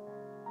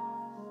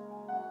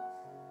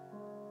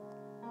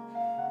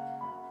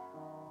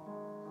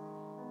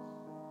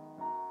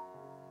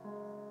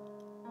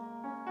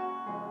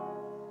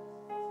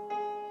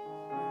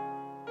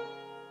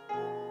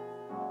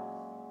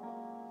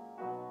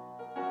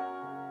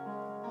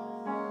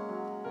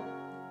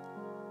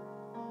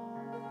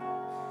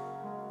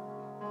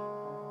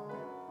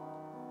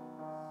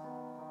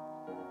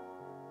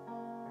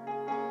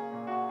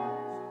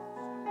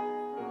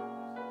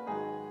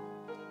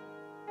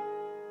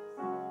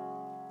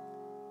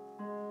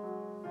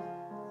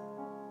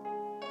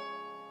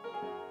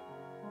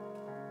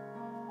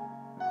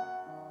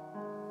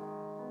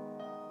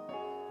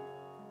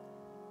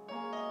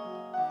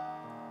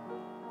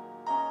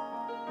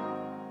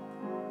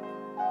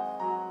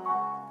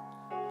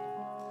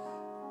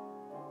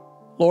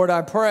 Lord,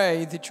 I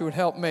pray that you would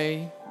help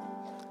me.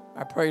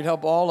 I pray you'd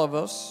help all of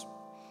us.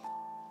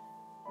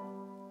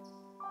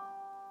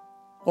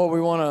 Lord, we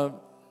want to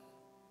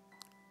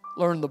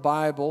learn the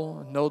Bible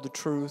and know the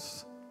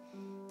truth,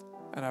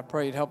 and I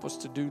pray you'd help us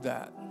to do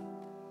that.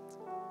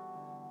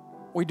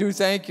 We do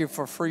thank you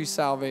for free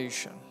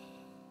salvation.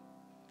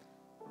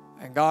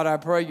 And God, I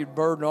pray you'd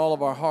burden all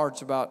of our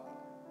hearts about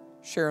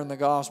sharing the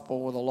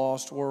gospel with a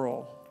lost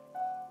world,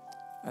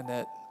 and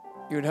that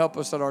you would help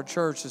us at our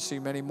church to see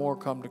many more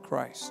come to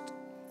Christ.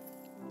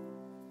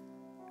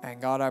 And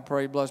God, I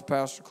pray bless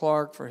Pastor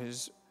Clark for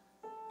his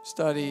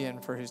study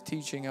and for his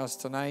teaching us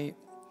tonight.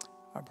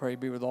 I pray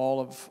be with all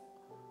of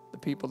the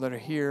people that are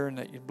here and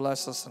that you'd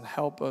bless us and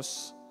help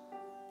us.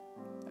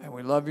 And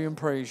we love you and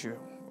praise you.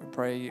 We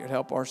pray you'd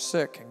help our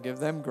sick and give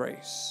them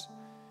grace.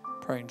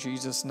 Pray in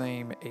Jesus'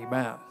 name,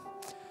 amen.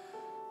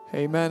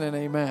 Amen and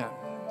amen.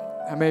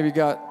 I maybe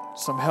got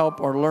some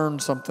help or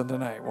learned something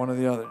tonight, one or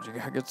the other. Did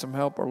you get some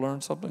help or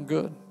learn something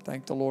good?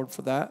 Thank the Lord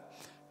for that.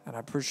 And I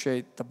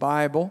appreciate the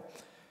Bible.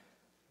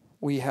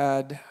 We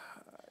had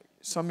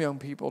some young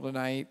people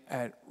tonight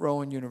at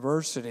Rowan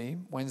University.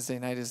 Wednesday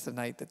night is the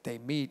night that they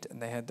meet,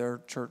 and they had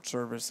their church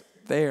service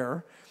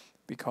there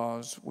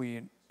because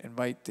we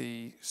invite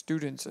the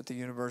students at the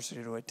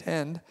university to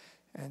attend.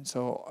 And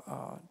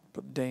so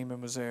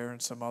Damon was there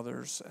and some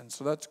others. And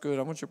so that's good.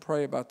 I want you to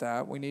pray about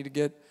that. We need to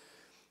get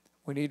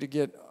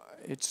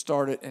it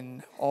started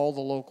in all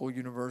the local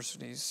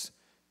universities.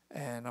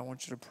 And I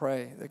want you to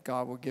pray that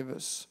God will give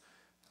us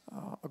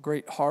a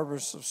great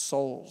harvest of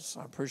souls.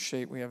 I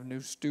appreciate we have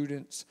new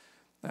students,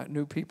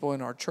 new people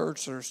in our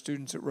church that are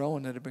students at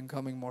Rowan that have been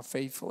coming more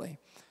faithfully.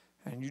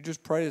 And you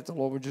just pray that the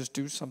Lord would just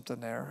do something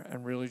there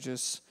and really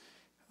just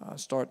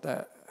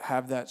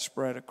have that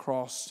spread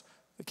across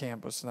the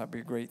campus, and that'd be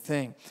a great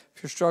thing.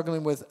 If you're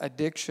struggling with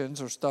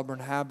addictions or stubborn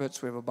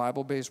habits, we have a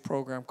Bible-based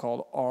program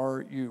called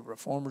RU,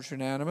 Reformers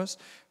Unanimous.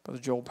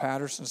 Brother Joel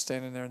Patterson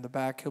standing there in the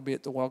back. He'll be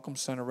at the Welcome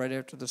Center right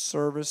after the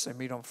service. They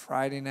meet on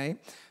Friday night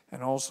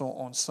and also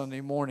on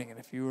Sunday morning. And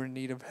if you are in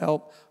need of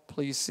help,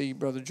 please see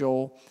Brother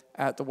Joel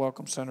at the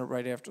Welcome Center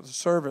right after the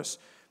service.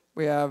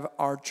 We have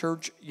our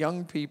church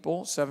young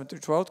people, 7th through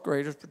 12th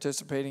graders,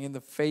 participating in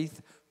the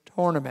Faith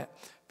Tournament.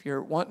 If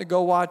you're wanting to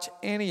go watch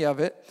any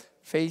of it,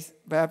 Faith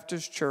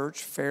Baptist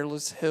Church,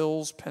 Fairless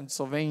Hills,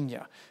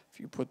 Pennsylvania. If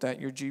you put that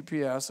in your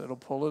GPS, it'll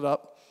pull it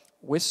up,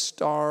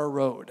 Wistar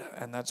Road,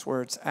 and that's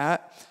where it's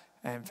at,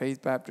 and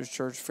Faith Baptist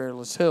Church,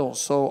 Fairless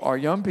Hills. So our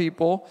young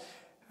people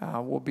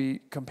will be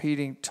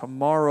competing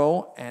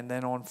tomorrow and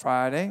then on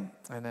Friday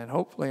and then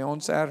hopefully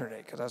on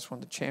Saturday, because that's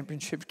when the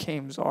championship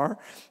games are,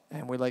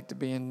 and we like to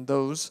be in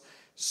those.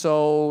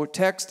 So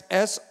text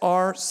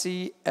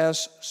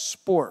SRCS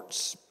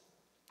Sports.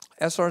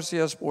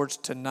 SRCS Sports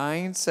to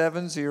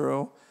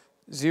 97000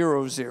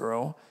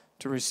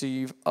 to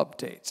receive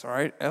updates. All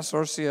right,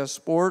 SRCS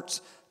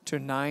Sports to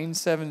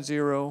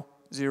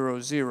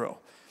 97000.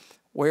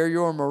 Wear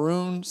your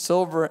maroon,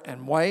 silver,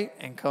 and white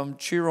and come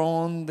cheer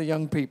on the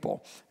young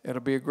people.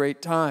 It'll be a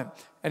great time.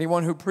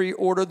 Anyone who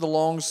pre-ordered the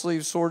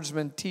long-sleeve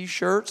Swordsman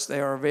T-shirts, they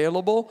are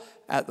available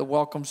at the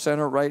Welcome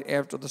Center right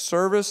after the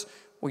service.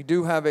 We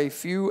do have a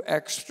few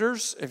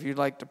extras if you'd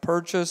like to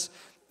purchase.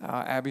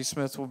 Abby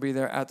Smith will be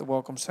there at the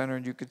Welcome Center,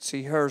 and you could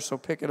see her. So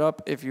pick it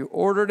up if you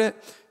ordered it,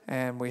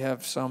 and we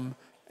have some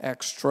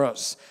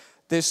extras.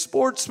 This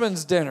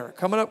Sportsman's Dinner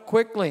coming up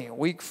quickly, a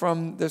week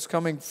from this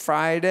coming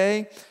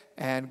Friday,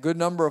 and a good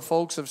number of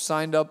folks have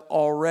signed up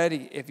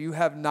already. If you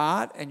have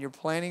not and you're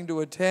planning to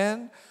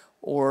attend,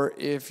 or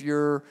if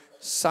you're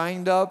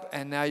signed up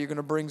and now you're going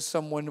to bring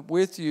someone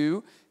with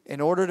you,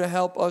 in order to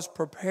help us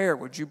prepare,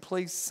 would you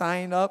please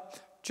sign up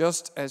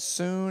just as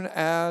soon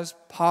as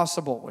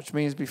possible, which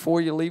means before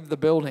you leave the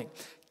building.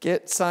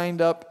 Get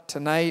signed up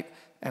tonight,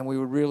 and we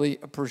would really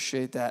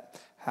appreciate that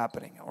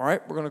happening. All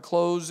right, we're going to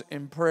close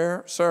in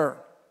prayer. Sir.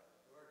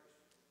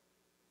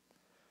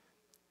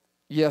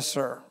 Yes,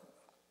 sir.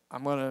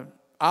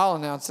 I'll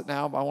announce it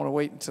now, but I want to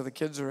wait until the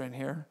kids are in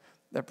here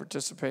that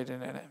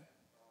participated in it.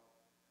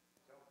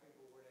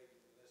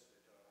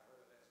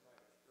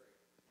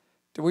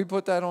 Did we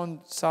put that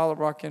on Solid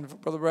Rock Info?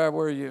 Brother Brad,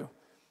 where are you?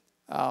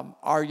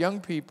 Our young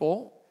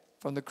people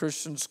from the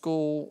Christian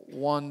school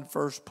won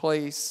first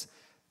place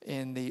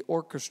in the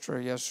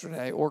orchestra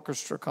yesterday,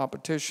 orchestra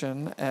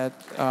competition at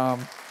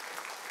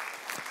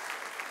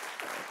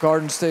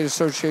Garden State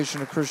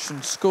Association of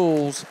Christian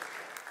Schools.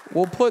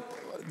 We'll put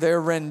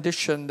their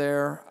rendition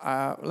there.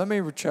 Let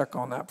me check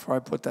on that before I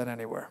put that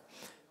anywhere.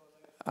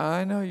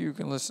 I know you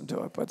can listen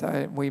to it, but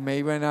we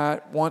may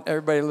not want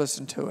everybody to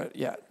listen to it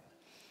yet.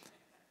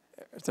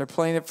 If they're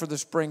playing it for the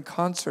spring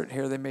concert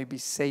here, they may be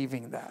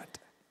saving that.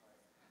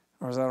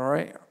 Or is that all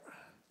right?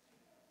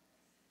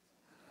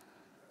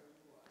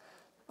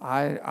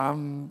 I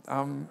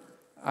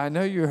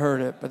know you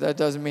heard it, but that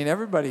doesn't mean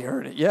everybody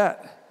heard it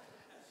yet.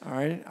 All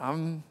right,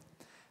 I'm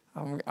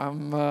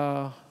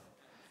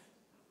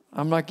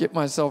not getting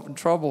myself in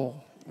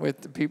trouble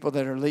with the people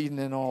that are leading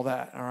and all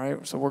that. All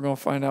right, so we're gonna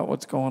find out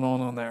what's going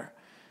on there.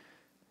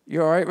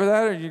 You all right with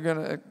that, or are you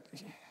gonna?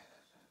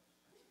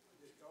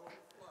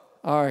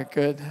 All right,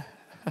 good.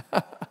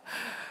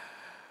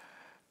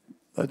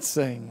 Let's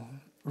sing.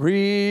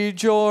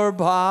 Read your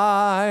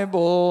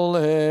Bible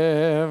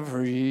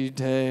every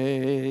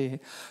day,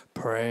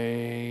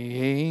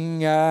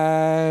 praying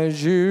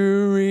as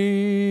you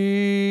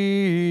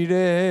read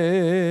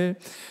it.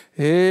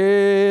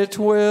 It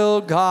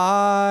will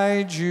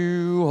guide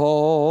you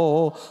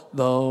all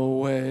the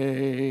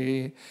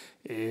way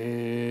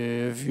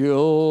if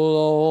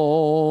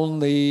you'll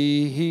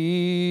only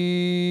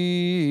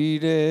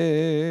heed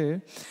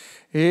it.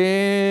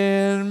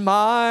 In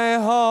my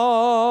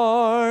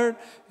heart,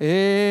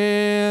 in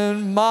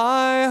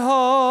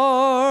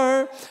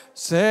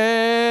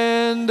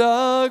send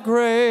a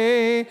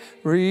great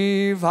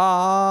revival.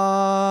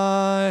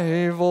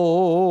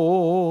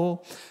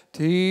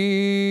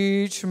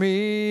 Teach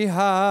me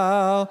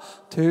how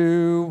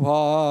to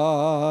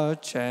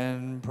watch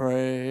and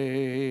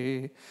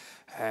pray,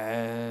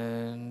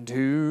 and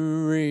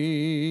to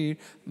read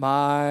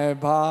my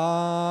Bible.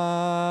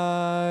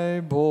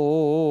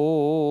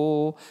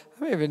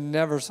 I may have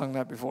never sung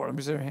that before. Let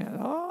me see your hand.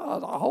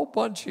 Oh, a whole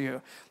bunch of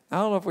you. I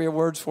don't know if we have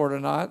words for it or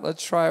not.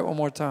 Let's try it one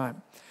more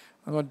time.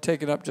 I'm going to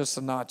take it up just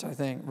a notch, I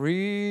think.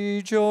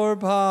 Read your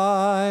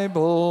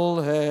Bible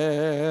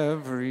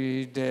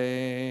every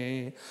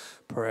day,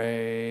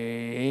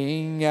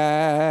 praying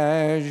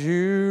as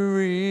you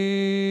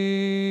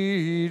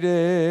read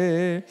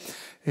it.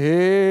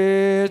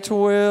 It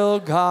will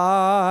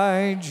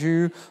guide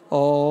you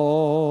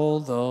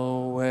all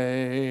the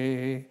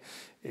way,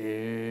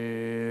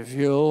 if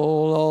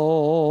you'll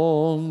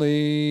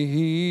only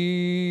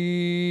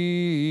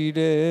heed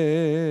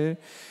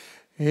it.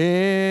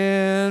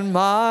 In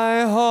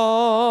my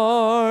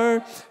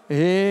heart,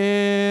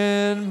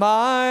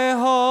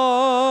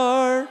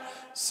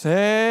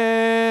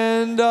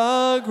 send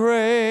a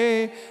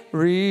great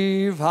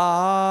revival.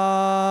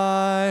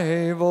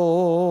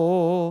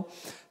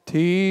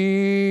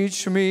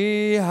 Teach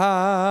me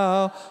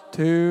how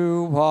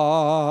to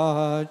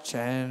watch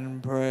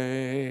and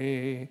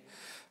pray,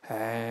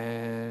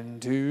 and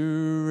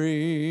to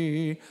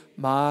read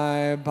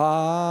my Bible.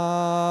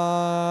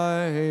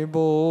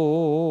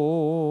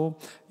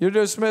 You're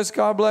dismissed.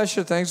 God bless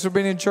you. Thanks for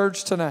being in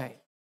church tonight.